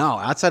No,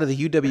 outside of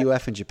the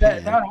UWF in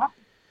Japan.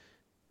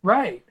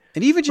 Right.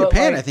 And even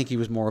Japan, I think he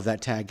was more of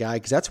that tag guy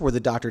because that's where the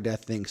Dr.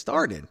 Death thing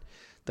started.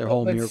 Their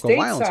whole Miracle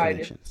Violence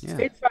connection. Yeah.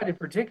 Stateside in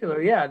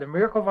particular, yeah, the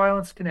Miracle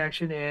Violence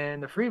connection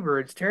and the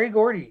Freebirds. Terry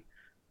Gordy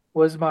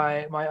was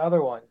my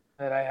other one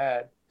that I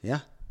had. Yeah,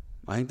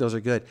 I think those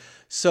are good.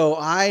 So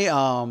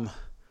I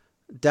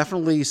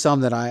definitely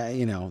some that I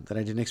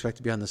didn't expect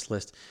to be on this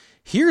list.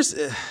 Here's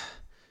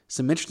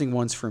some interesting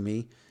ones for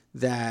me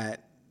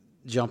that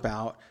jump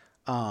out.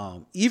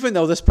 Even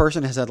though this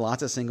person has had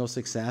lots of single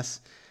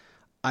success,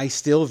 I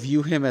still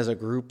view him as a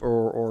group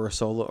or a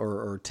solo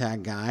or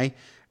tag guy,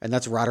 and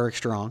that's Roderick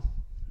Strong,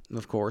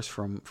 of course,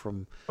 from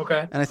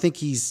Okay. And I think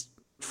he's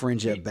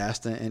fringe at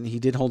best, and he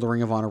did hold the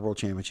Ring of Honor World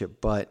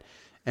Championship,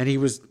 and he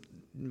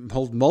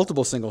hold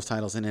multiple singles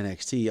titles in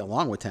NXT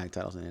along with tag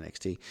titles in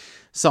NXT.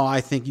 So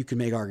I think you can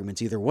make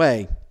arguments either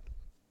way.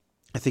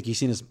 I think he's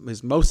seen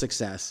his most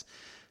success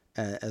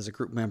as a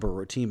group member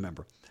or a team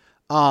member.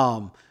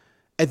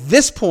 At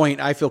this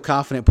point, I feel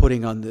confident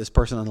putting on this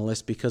person on the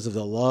list because of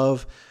the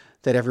love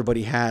that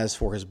everybody has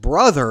for his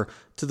brother,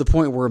 to the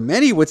point where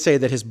many would say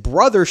that his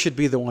brother should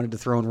be the one to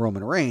dethrone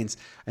Roman Reigns,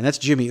 and that's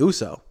Jimmy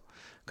Uso.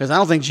 Because I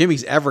don't think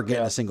Jimmy's ever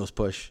getting a singles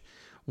push.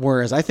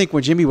 Whereas I think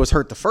when Jimmy was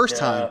hurt the first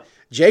time,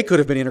 Jay could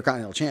have been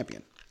Intercontinental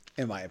Champion,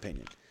 in my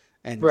opinion.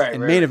 And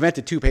main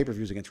evented 2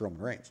 pay-per-views against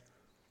Roman Reigns.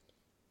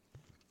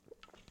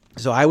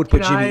 So I would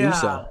put Jimmy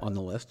Uso on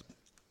the list.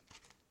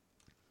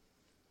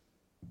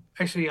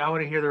 Actually, I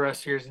want to hear the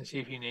rest of yours and see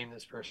if you name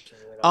this person.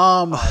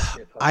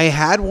 I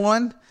had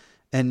one,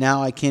 and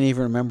now I can't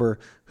even remember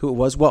who it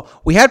was. Well,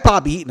 we had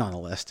Bob Eaton on the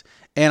list,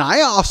 and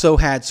I also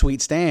had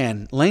Sweet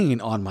Stan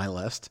Lane on my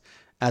list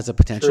as a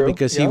potential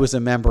because he was a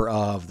member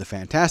of the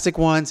Fantastic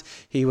Ones.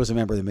 He was a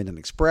member of the Midnight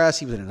Express.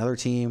 He was in another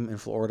team in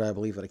Florida, I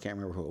believe, but I can't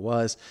remember who it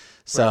was.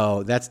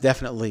 So that's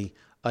definitely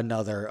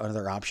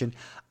another option.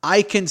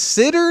 I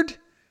considered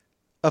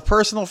a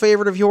personal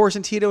favorite of yours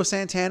in Tito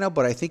Santana,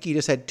 but I think he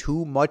just had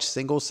too much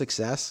single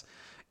success,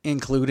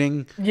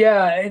 including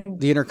the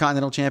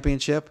Intercontinental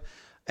Championship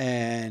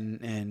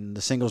and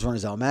the singles run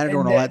as El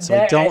Matador and all that. So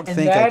I don't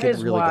think I could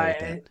really go with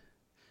that.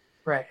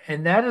 Right,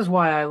 and that is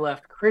why I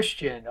left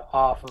Christian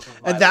off of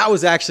my And that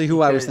was actually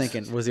who I was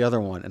thinking was the other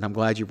one, and I'm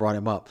glad you brought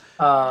him up.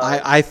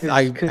 I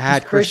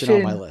had Christian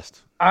on my list.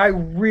 I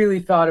really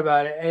thought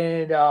about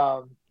it,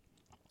 and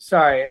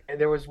sorry,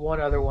 there was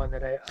one other one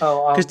that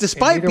because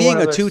despite being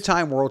a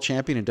 2-time world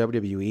champion in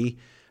WWE,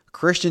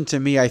 Christian to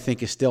me I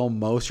think is still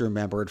most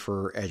remembered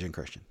for Edge and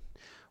Christian,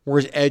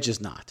 whereas Edge is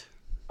not.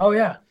 Oh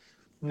yeah,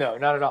 no,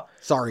 not at all.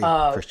 Sorry,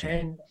 Christian.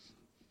 And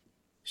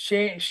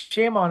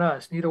shame on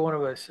us. Neither one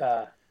of us.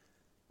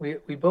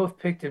 We both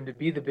picked him to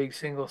be the big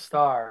single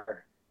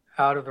star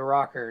out of the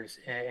Rockers,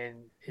 and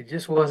it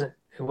just wasn't.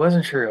 It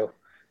wasn't true.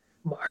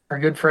 Our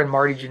good friend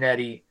Marty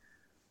Jannetty.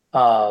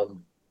 I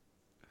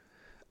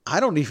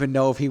don't even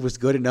know if he was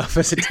good enough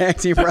as a tag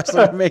team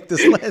wrestler to make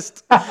this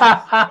list.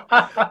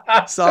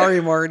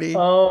 Sorry, Marty.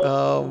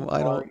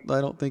 I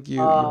don't think you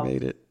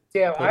made it.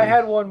 Yeah, I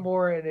had one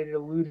more, and it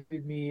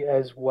eluded me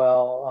as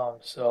well.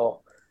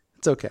 So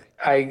it's okay.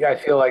 I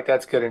feel like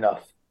that's good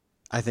enough.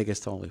 I think it's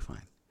totally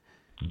fine.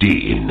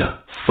 Dean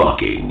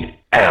fucking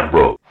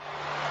Ambrose.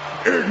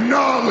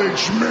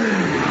 Acknowledge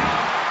me.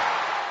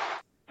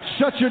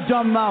 Shut your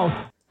dumb mouth.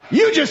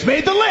 You just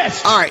made the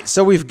list. All right,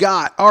 so we've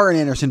got Arn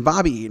Anderson,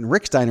 Bobby Eaton,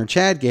 Rick Steiner,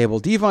 Chad Gable,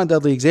 Devon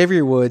Dudley,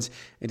 Xavier Woods.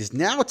 It is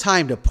now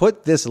time to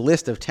put this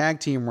list of tag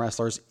team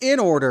wrestlers in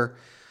order.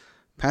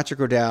 Patrick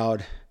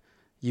O'Dowd,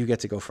 you get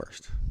to go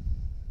first.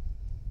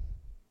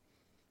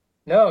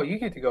 No, you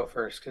get to go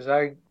first because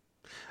I.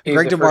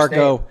 Greg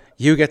DeMarco,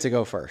 you get to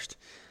go first.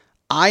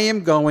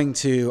 I'm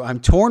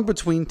torn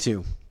between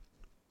 2.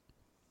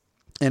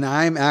 And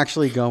I'm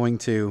actually going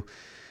to,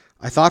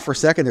 I thought for a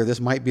second there, this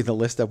might be the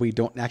list that we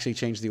don't actually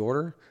change the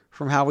order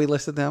from how we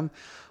listed them.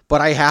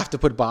 But I have to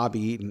put Bobby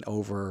Eaton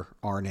over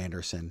Arn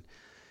Anderson.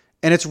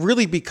 And it's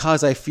really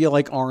because I feel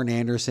like Arn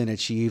Anderson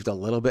achieved a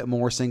little bit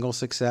more single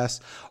success,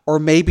 or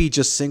maybe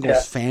just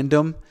singles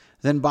fandom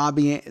than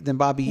Bobby Eaton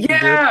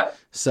did.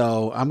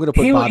 So I'm going to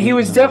put Bobby Eaton. He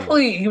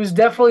was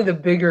definitely the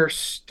bigger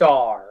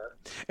star.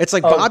 It's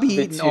like Bobby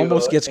Eaton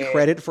almost gets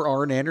credit for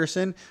Arn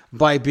Anderson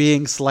by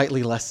being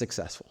slightly less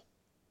successful.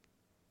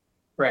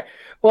 Right.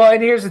 Well,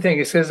 and here's the thing: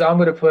 it's because I'm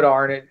going to put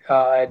Arn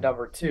at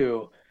number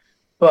 2,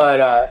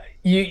 but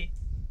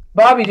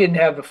Bobby didn't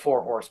have the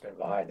 4 horsemen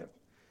behind him.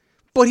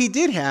 But he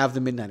did have the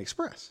Midnight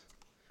Express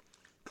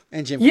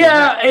and Jim.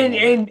 Yeah,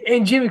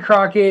 and Jimmy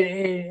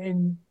Crockett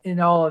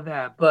and all of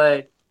that.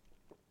 But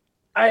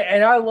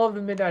I love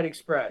the Midnight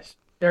Express.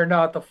 They're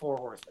not the 4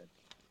 horsemen.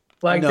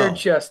 They're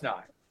just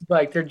not.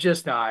 They're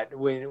just not.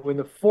 When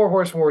the 4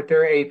 horsemen were at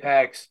their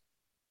apex,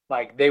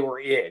 they were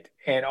it.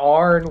 And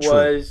Arn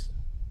was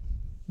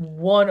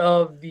one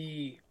of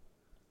the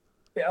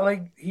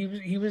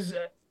he was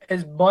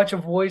as much a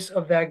voice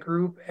of that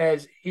group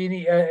as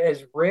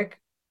Rick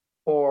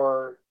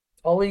or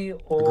Tully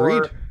or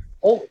Agreed.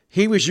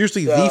 He was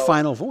usually the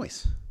final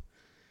voice.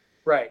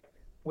 Right.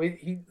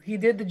 He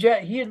did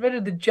he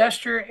invented the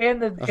gesture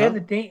and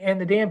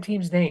the damn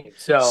team's name.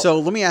 So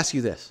let me ask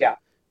you this. Yeah.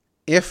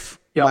 If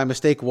my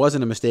mistake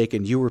wasn't a mistake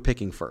and you were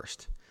picking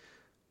first,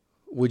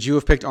 would you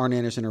have picked Arn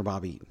Anderson or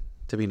Bobby Eaton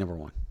to be number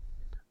one?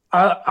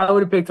 I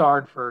would have picked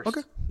Arn first.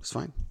 Okay, that's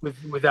fine.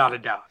 Without a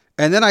doubt.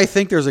 And then I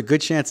think there's a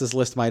good chance this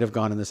list might have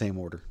gone in the same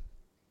order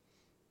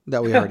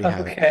that we already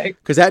have. Okay.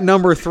 Because at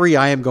number 3,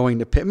 I am going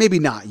to pick. Maybe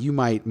not. You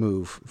might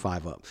move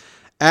 5 up.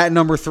 At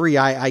number 3,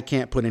 I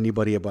can't put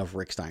anybody above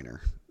Rick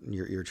Steiner.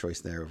 Your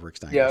choice there of Rick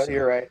Steiner. Yeah, so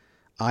you're right.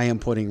 I am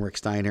putting Rick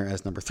Steiner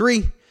as number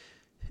 3,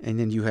 and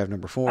then you have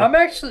number 4. I'm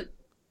actually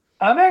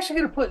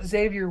going to put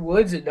Xavier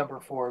Woods at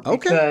number 4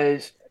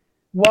 because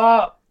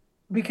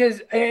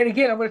and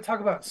again, I'm going to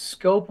talk about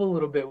scope a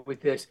little bit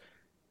with this.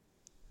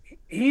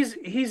 He's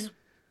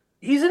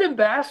an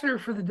ambassador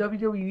for the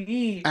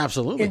WWE,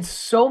 absolutely, in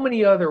so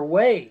many other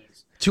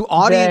ways. To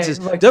audiences,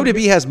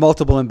 WWE has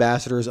multiple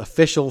ambassadors,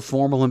 official,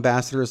 formal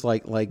ambassadors,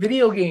 like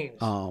video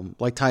games,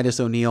 like Titus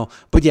O'Neil.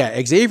 But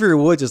yeah, Xavier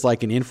Woods is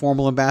like an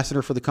informal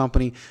ambassador for the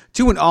company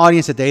to an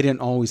audience that they didn't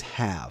always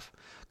have.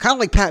 Kind of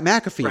like Pat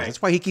McAfee. Right.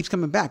 That's why he keeps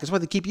coming back. That's why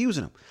they keep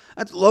using him.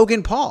 That's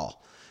Logan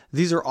Paul.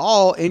 These are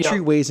all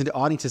entryways into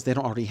audiences they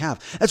don't already have.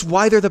 That's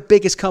why they're the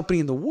biggest company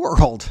in the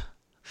world.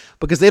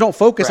 Because they don't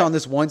focus on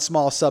this one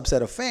small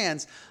subset of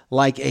fans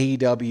like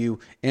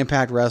AEW,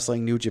 Impact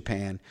Wrestling, New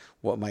Japan,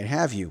 what might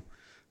have you.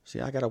 See,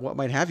 I got a what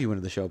might have you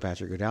into the show,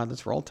 Patrick. Go down.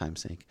 That's for old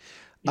time's sake.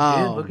 You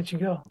did. Look at you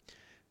go.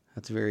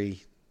 That's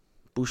very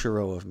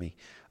Bouchereau of me.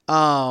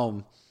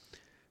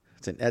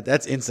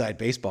 That's inside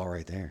baseball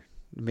right there.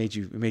 It made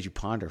you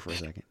ponder for a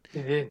second.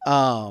 It did.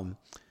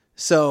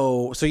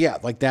 So yeah,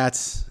 like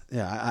that's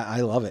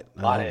I love it.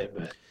 A lot of it.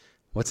 But...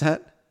 What's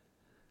that?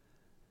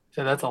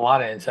 So that's a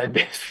lot of inside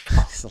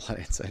baseball. It's a lot of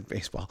inside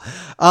baseball.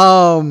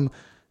 I'm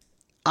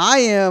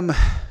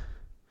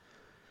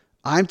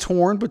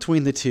torn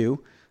between the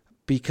two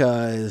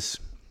because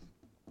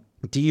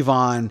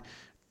Devon,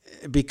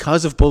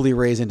 because of Bully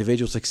Ray's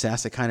individual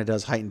success, it kind of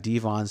does heighten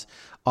Devon's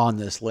on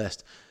this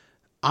list.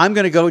 I'm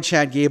going to go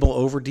Chad Gable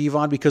over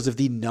Devon because of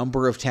the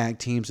number of tag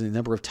teams and the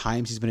number of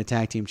times he's been a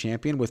tag team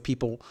champion with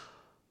people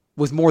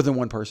with more than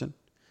one person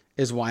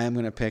is why I'm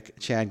going to pick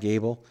Chad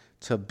Gable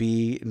to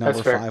be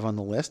number 5 on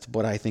the list,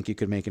 but I think you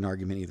could make an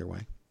argument either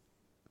way.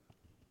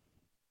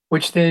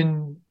 Which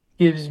then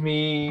gives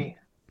me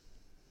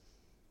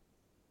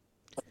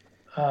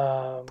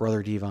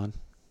Brother Devon.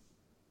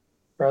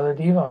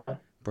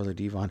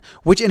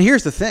 Which, and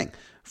here's the thing.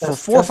 For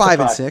 4, 5,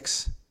 and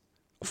 6,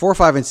 4,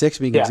 5, and 6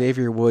 being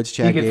Xavier Woods,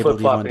 Chad Gable,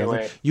 Devon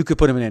Dudley, you could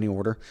put them in any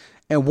order.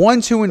 And 1,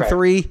 2, and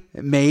 3,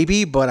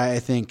 maybe, but I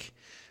think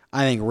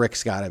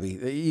Rick's got to be.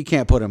 You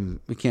can't put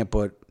him. You can't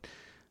put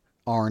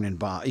Arn and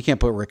Bob. You can't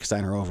put Rick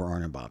Steiner over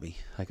Arn and Bobby.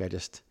 Like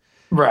he's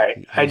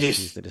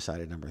the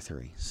decided number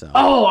 3. So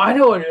I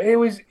know it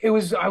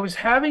was. I was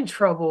having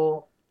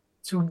trouble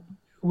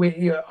with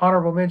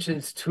honorable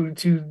mentions to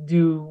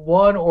do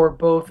one or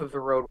both of the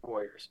Road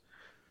Warriors.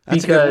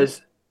 That's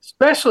because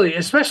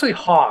especially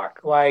Hawk,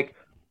 like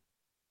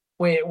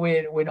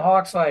when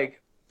Hawk's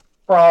like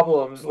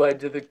problems led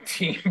to the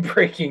team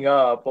breaking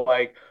up,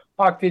 like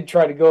Hawk did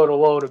try to go it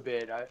alone a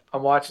bit.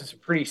 I'm watching some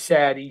pretty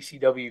sad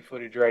ECW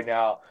footage right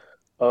now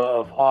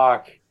of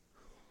Hawk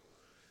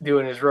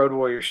doing his Road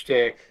Warrior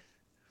shtick.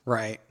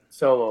 Right.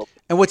 Solo.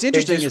 And what's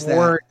interesting is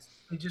that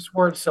they just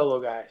weren't solo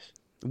guys.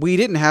 We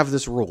didn't have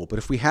this rule, but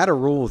if we had a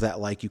rule that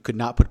like you could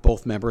not put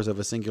both members of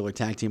a singular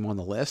tag team on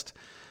the list,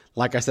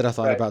 like I said, I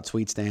thought about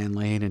Sweet Stan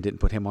Lane and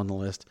didn't put him on the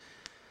list.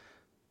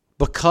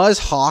 Because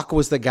Hawk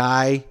was the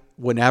guy,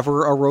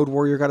 whenever a Road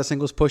Warrior got a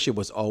singles push, it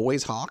was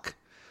always Hawk.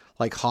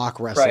 Like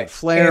Hawk wrestled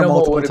Flair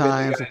multiple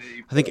times.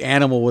 I think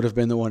Animal would have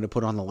been the one to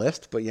put on the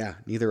list, but yeah,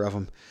 neither of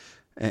them.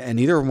 And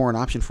neither of them were an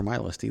option for my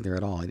list either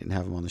at all. I didn't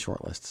have them on the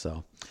short list.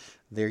 So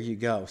there you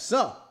go.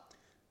 So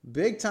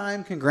big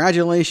time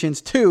congratulations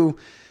to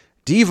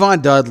Devon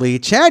Dudley,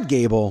 Chad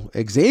Gable,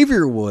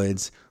 Xavier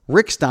Woods,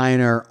 Rick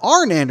Steiner,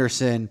 Arn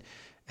Anderson,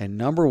 and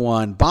number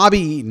 1, Bobby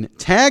Eaton,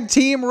 tag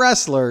team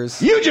wrestlers.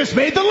 You just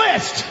made the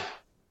list!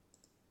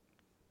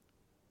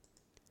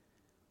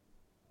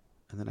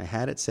 And then I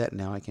had it set, and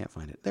now I can't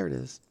find it. There it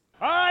is.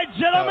 All right,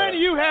 gentlemen,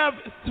 you have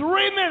 3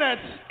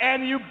 minutes,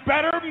 and you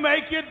better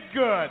make it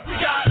good. We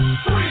got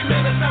 3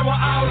 minutes and we're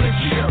out of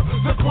here.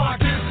 The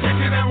clock is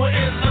ticking and we're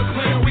in the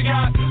clear. We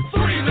got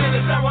 3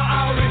 minutes and we're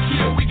out of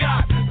here. We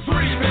got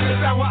 3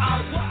 minutes and we're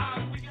out.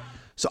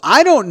 So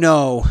I don't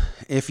know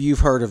if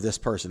you've heard of this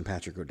person,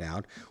 Patrick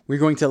O'Dowd. We're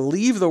going to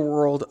leave the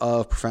world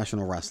of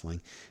professional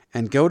wrestling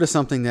and go to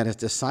something that is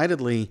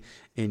decidedly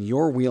in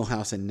your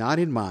wheelhouse and not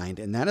in mine,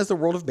 and that is the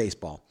world of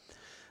baseball.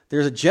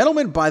 There's a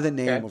gentleman by the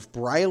name of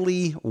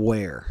Briley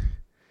Ware.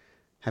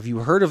 Have you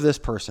heard of this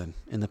person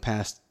in the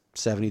past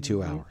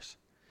 72 hours?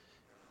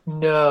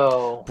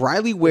 No.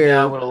 Briley Ware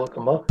I'm gonna look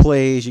him up.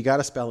 plays, you got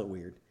to spell it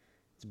weird.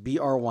 It's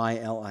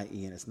Brylie,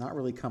 and it's not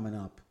really coming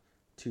up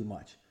too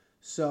much.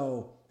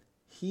 So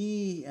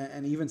he,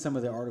 and even some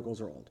of the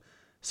articles are old.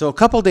 So a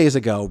couple days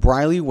ago,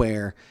 Briley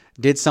Ware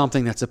did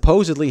something that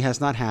supposedly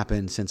has not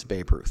happened since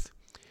Babe Ruth.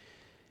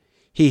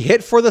 He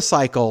hit for the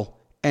cycle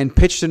and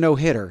pitched a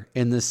no-hitter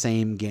in the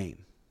same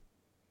game.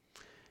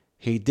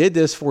 He did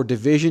this for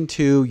Division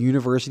II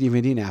University of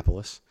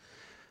Indianapolis,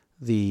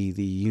 the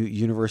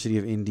University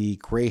of Indy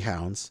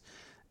Greyhounds.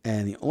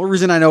 And the only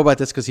reason I know about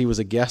this is because he was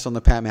a guest on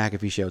the Pat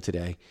McAfee show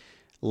today.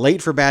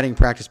 Late for batting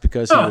practice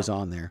because he was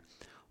on there.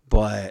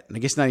 But I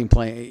guess not even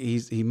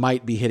playing. He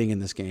might be hitting in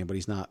this game, but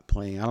he's not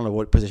playing. I don't know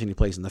what position he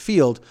plays in the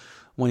field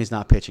when he's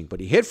not pitching. But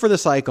he hit for the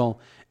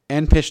cycle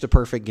and pitched a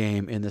perfect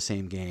game in the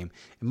same game.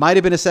 It might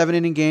have been a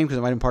 7-inning game because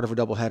it might have been part of a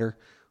doubleheader,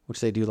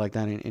 which they do like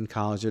that in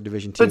college or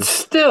Division II. But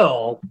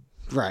still.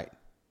 Right.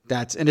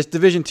 And it's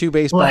Division II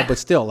baseball, but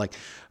still, like,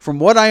 from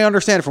what I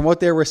understand, from what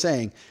they were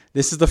saying,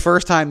 this is the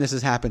first time this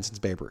has happened since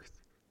Babe Ruth.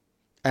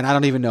 And I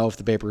don't even know if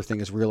the Babe Ruth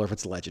thing is real or if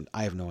it's a legend.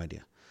 I have no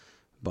idea.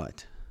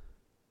 But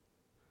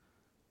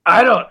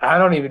I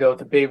don't even know if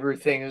the Babe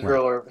Ruth thing is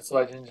real or if it's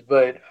legends,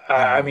 but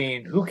I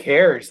mean, who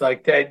cares?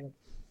 Like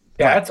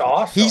that's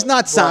awesome. He's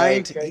not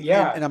signed.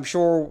 Yeah. And I'm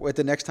sure at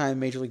the next time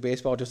Major League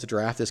Baseball does a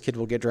draft, this kid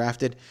will get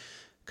drafted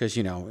because,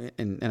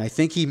 and I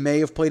think he may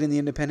have played in the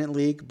independent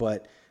league,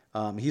 but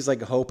he's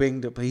like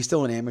hoping to, he's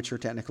still an amateur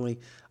technically.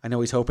 I know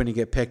he's hoping to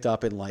get picked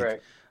up in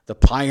the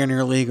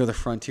Pioneer League or the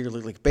Frontier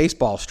League. Like,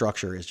 baseball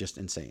structure is just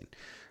insane,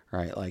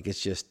 right? Like,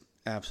 it's just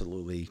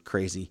absolutely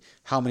crazy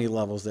how many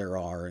levels there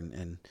are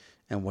and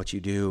what you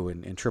do.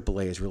 And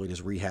AAA is really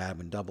just rehab,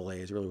 and AA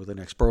is really where the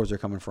next pros are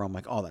coming from,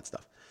 like all that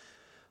stuff.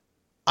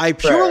 I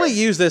purely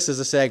use this as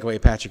a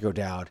segue, Patrick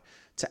O'Dowd,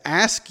 to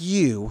ask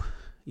you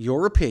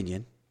your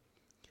opinion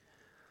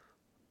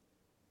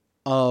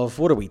of,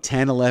 what are we,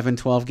 10, 11,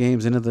 12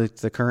 games into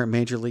the current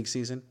Major League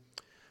season?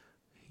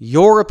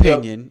 Your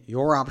opinion,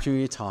 your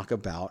opportunity to talk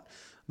about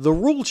the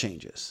rule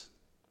changes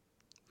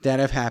that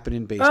have happened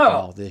in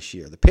baseball this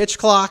year. The pitch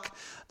clock,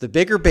 the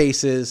bigger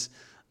bases,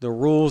 the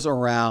rules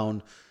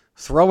around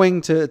throwing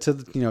to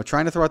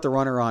trying to throw out the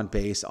runner on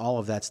base, all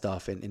of that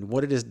stuff, and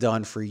what it has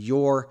done for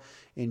your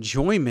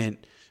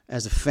enjoyment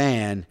as a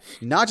fan,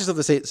 not just of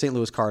the St.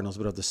 Louis Cardinals,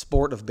 but of the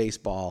sport of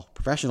baseball,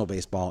 professional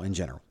baseball in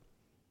general.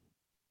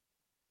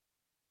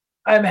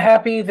 I'm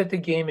happy that the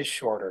game is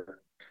shorter.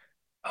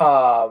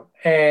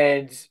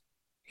 And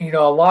a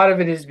lot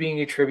of it is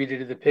being attributed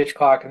to the pitch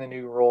clock and the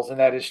new rules, and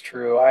that is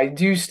true. I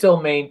do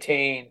still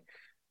maintain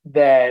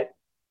that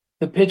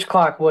the pitch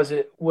clock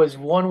was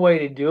one way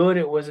to do it.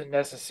 It wasn't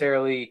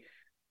necessarily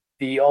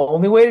the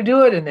only way to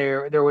do it, and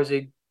there was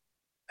a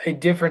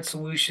different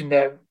solution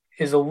that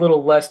is a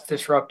little less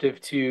disruptive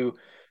to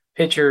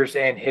pitchers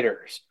and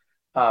hitters.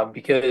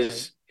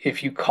 Because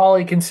if you call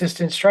a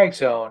consistent strike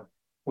zone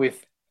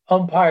with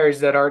umpires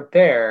that aren't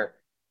there,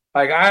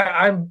 like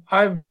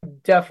I'm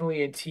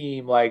definitely in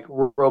team like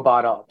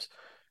robot umps,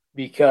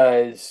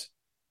 because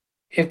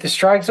if the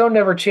strike zone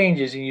never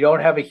changes and you don't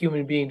have a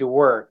human being to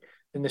work,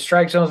 then the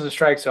strike zone is the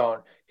strike zone.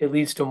 It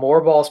leads to more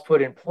balls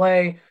put in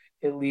play.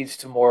 It leads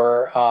to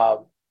more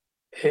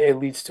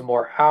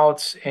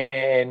outs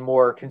and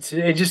more.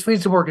 It just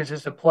leads to more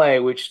consistent play,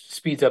 which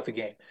speeds up the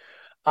game.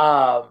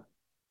 I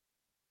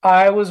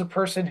was a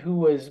person who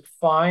was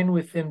fine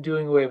with them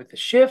doing away with the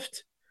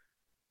shift.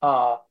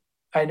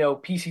 I know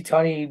PC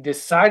Tunney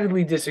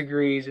decidedly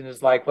disagrees and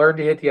is like, learn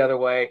to hit the other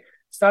way.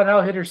 It's not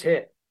how hitters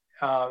hit.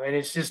 And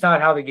it's just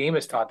not how the game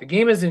is taught. The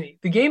game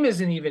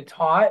isn't even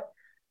taught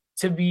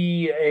to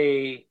be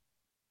a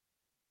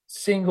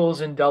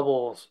singles and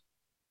doubles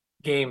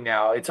game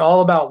now. It's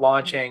all about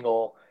launch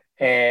angle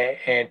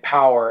and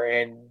power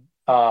and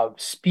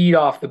speed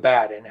off the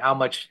bat and how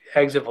much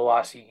exit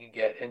velocity you can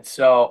get. And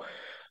so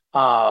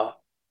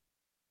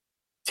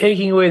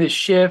taking away the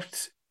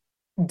shift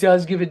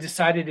does give a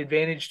decided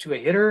advantage to a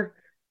hitter,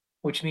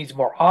 which means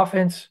more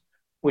offense,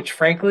 which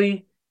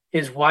frankly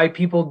is why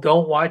people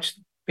don't watch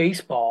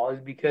baseball,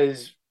 is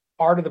because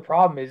part of the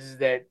problem is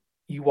that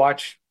you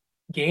watch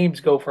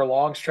games go for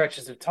long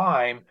stretches of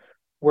time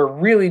where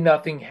really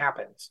nothing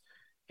happens.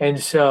 And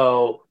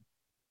so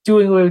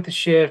doing away with the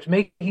shift,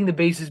 making the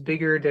bases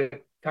bigger to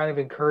kind of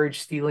encourage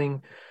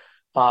stealing,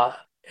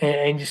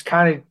 and just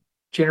kind of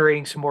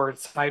generating some more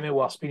excitement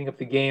while speeding up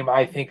the game,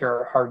 I think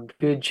are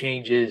good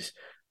changes.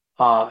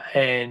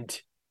 And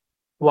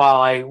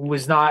while I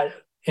was not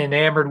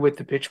enamored with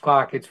the pitch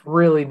clock, it's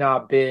really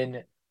not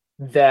been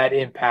that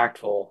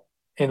impactful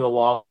in the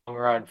long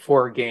run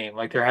for a game.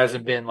 Like, there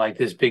hasn't been like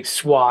this big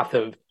swath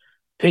of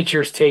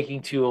pitchers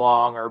taking too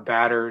long or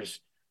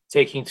batters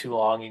taking too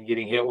long and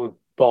getting hit with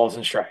balls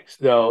and strikes.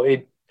 Though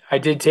I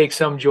did take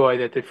some joy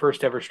that the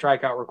first ever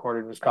strikeout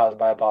recorded was caused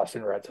by a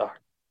Boston Red Sox.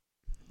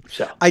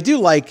 So I do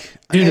like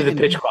due to the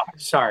pitch clock.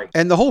 Sorry.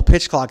 And the whole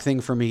pitch clock thing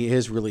for me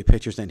is really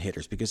pitchers and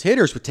hitters, because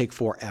hitters would take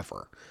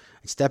forever.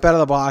 I'd step out of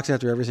the box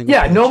after every single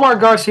pitch.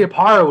 Nomar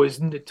Garciaparra was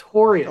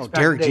notorious. Oh,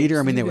 Derek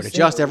Jeter. They would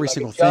adjust every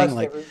single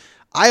thing.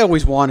 I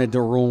always wanted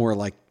the rule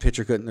where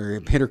hitter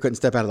couldn't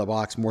step out of the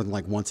box more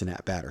than once in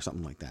at bat or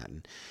something like that.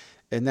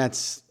 And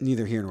that's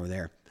neither here nor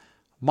there.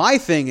 My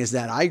thing is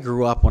that I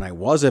grew up when I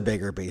was a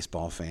bigger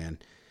baseball fan,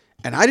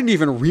 And I didn't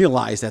even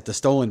realize that the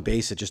stolen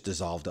base had just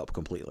dissolved up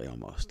completely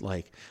almost.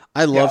 Like,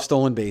 I love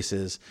stolen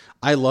bases.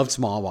 I love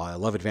small ball. I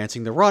love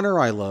advancing the runner.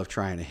 I love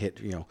trying to hit,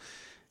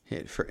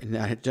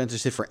 not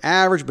just hit for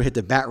average, but hit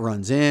the bat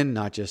runs in,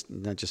 not just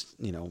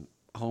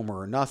homer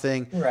or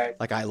nothing. Right.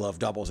 Like, I love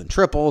doubles and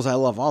triples. I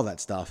love all that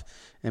stuff.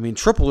 I mean,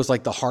 triple is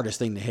like the hardest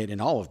thing to hit in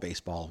all of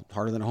baseball,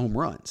 harder than a home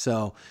run.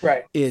 So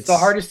right. It's the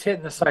hardest hit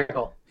in the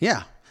cycle.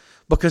 Yeah.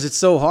 Because it's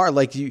so hard.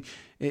 Like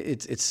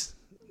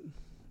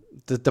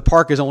the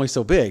park is only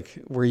so big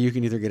where you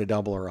can either get a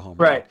double or a home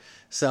run. Right.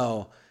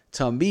 So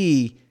to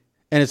me,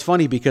 and it's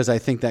funny because I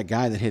think that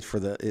guy that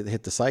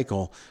hit the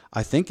cycle,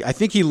 I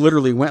think he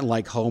literally went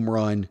like home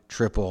run,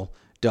 triple,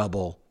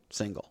 double,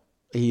 single.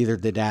 He either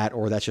did that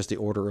or that's just the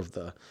order of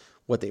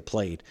what they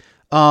played.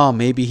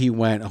 Maybe he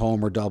went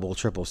homer, double,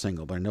 triple,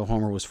 single, but I know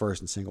homer was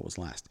first and single was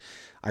last.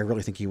 I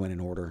really think he went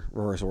in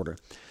reverse order.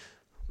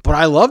 But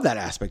I love that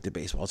aspect of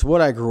baseball. It's what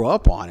I grew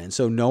up on. And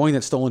so knowing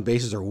that stolen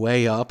bases are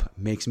way up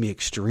makes me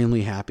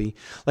extremely happy.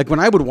 Like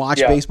when I would watch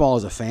baseball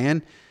as a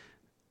fan,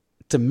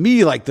 to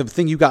me, like the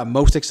thing you got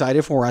most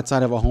excited for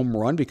outside of a home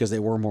run because they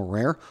were more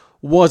rare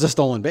was a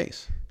stolen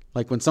base.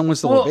 Like when someone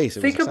stole a base,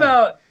 it was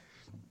exciting.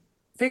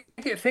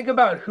 Think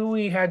about who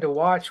we had to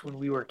watch when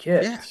we were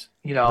kids.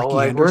 Yeah. Ricky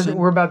Henderson.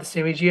 We're about the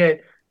same age. You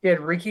had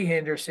Ricky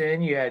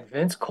Henderson, you had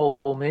Vince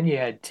Coleman, you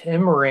had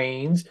Tim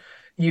Raines.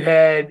 You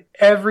had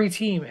every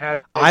team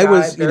had. I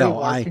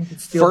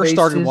first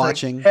started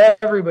watching. Like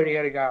everybody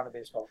had a guy on the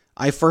baseball.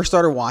 I first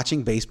started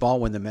watching baseball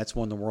when the Mets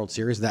won the World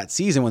Series. That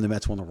season when the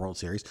Mets won the World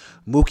Series,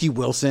 Mookie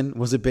Wilson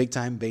was a big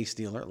time base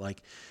stealer.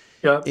 Like,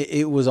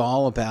 it was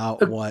all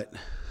about what.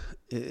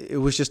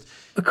 It was just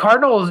the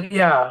Cardinals.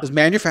 Yeah, it was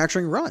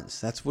manufacturing runs.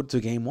 That's what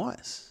the game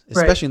was,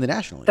 especially in the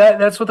National League.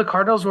 That's what the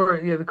Cardinals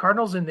were. Yeah, the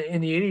Cardinals in the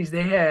 80s,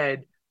 they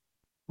had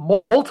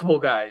multiple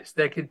guys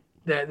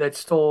that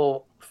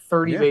stole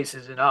 30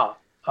 bases and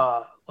up,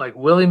 like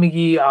Willie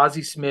McGee,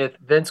 Ozzie Smith,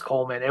 Vince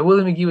Coleman, and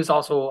Willie McGee was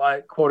also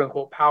a quote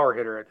unquote power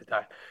hitter at the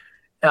time.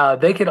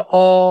 They could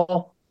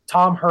all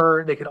Tom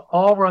Hurd, they could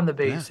all run the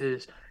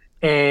bases,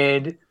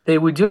 and they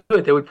would do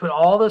it. They would put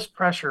all this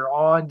pressure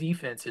on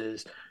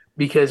defenses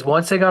because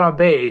once they got on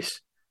base,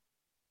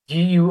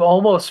 you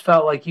almost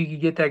felt like you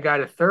could get that guy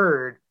to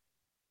third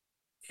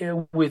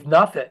with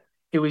nothing.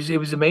 It was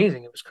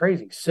amazing. It was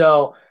crazy.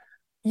 So.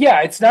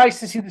 Yeah, it's nice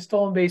to see the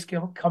stolen base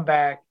come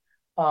back,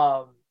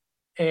 and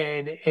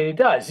it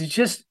does. It's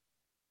just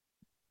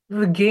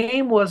the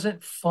game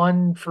wasn't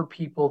fun for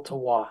people to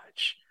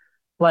watch.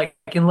 Like,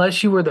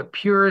 unless you were the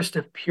purest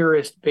of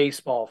purest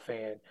baseball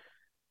fan,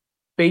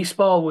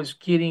 baseball was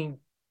getting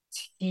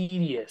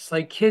tedious.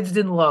 Like, kids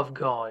didn't love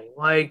going.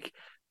 Like,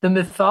 the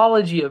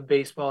mythology of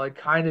baseball had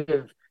kind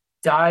of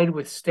died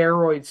with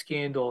steroid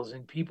scandals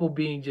and people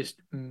being just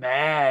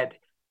mad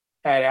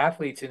at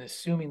athletes and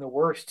assuming the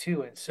worst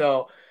too. And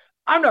so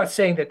I'm not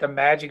saying that the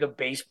magic of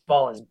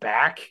baseball is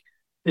back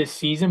this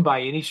season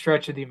by any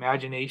stretch of the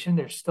imagination.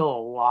 There's still a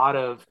lot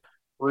of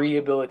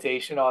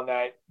rehabilitation on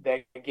that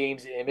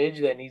game's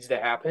image that needs to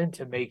happen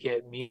to make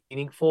it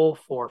meaningful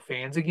for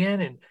fans again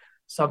and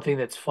something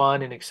that's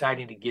fun and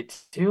exciting to get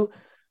to.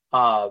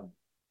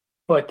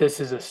 But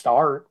this is a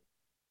start,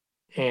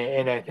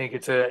 and I think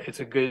it's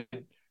a good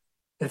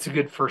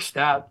first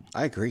step.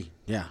 I agree.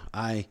 Yeah,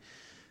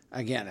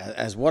 Again,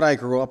 as what I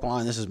grew up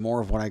on, this is more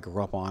of what I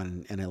grew up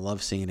on, and I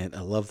love seeing it. I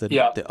love the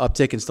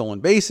uptick in stolen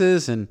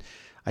bases, and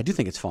I do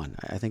think it's fun.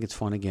 I think it's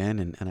fun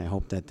again, and I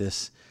hope that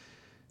this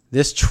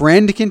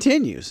trend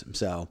continues.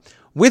 So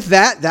with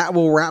that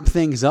will wrap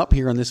things up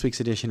here on this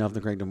week's edition of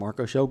the Greg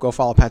DeMarco Show. Go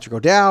follow Patrick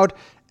O'Dowd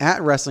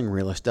at Wrestling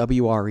Realist,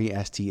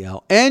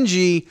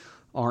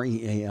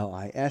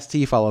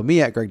 WRESTLNGREALIST. Follow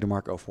me at Greg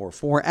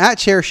DeMarco44 at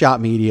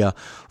Chairshot Media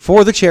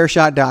for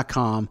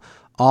thechairshot.com.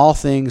 All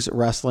things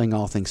wrestling,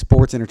 all things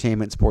sports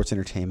entertainment.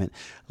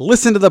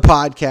 Listen to the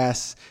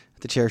podcasts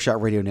at the Chairshot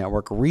Radio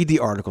Network. Read the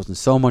articles and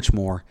so much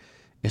more.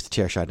 It's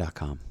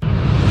thechairshot.com.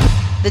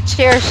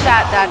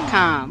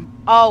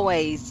 Thechairshot.com.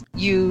 Always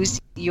use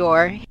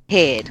your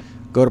head.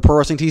 Go to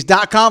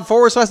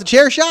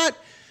ProWrestlingTees.com/thechairshot.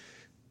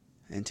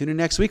 And tune in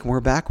next week when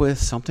we're back with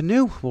something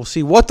new. We'll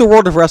see what the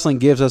world of wrestling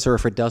gives us, or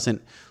if it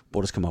doesn't,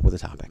 we'll just come up with a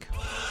topic.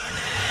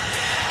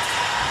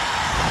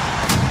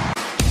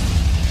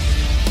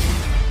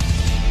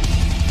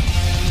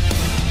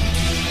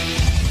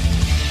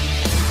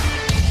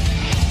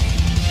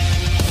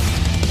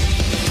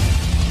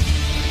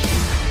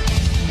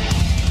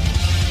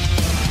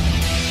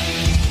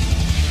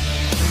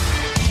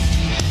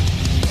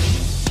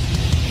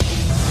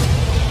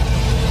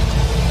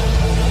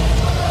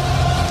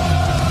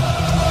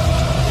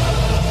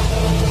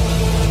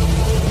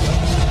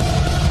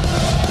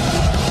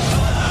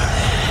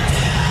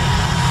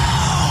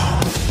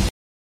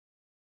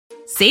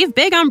 Save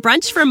big on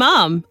brunch for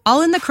mom,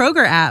 all in the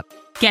Kroger app.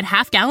 Get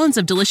half gallons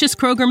of delicious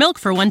Kroger milk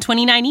for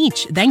 $1.29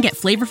 each. Then get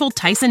flavorful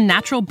Tyson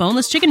natural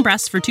boneless chicken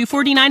breasts for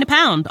 $2.49 a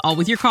pound, all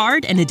with your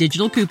card and a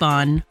digital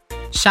coupon.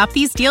 Shop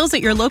these deals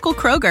at your local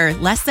Kroger,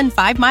 less than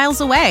 5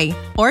 miles away.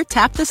 Or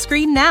tap the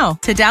screen now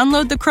to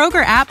download the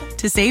Kroger app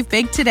to save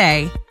big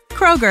today.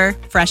 Kroger,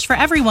 fresh for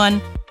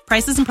everyone.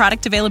 Prices and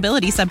product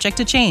availability subject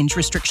to change.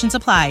 Restrictions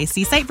apply.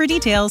 See site for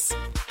details.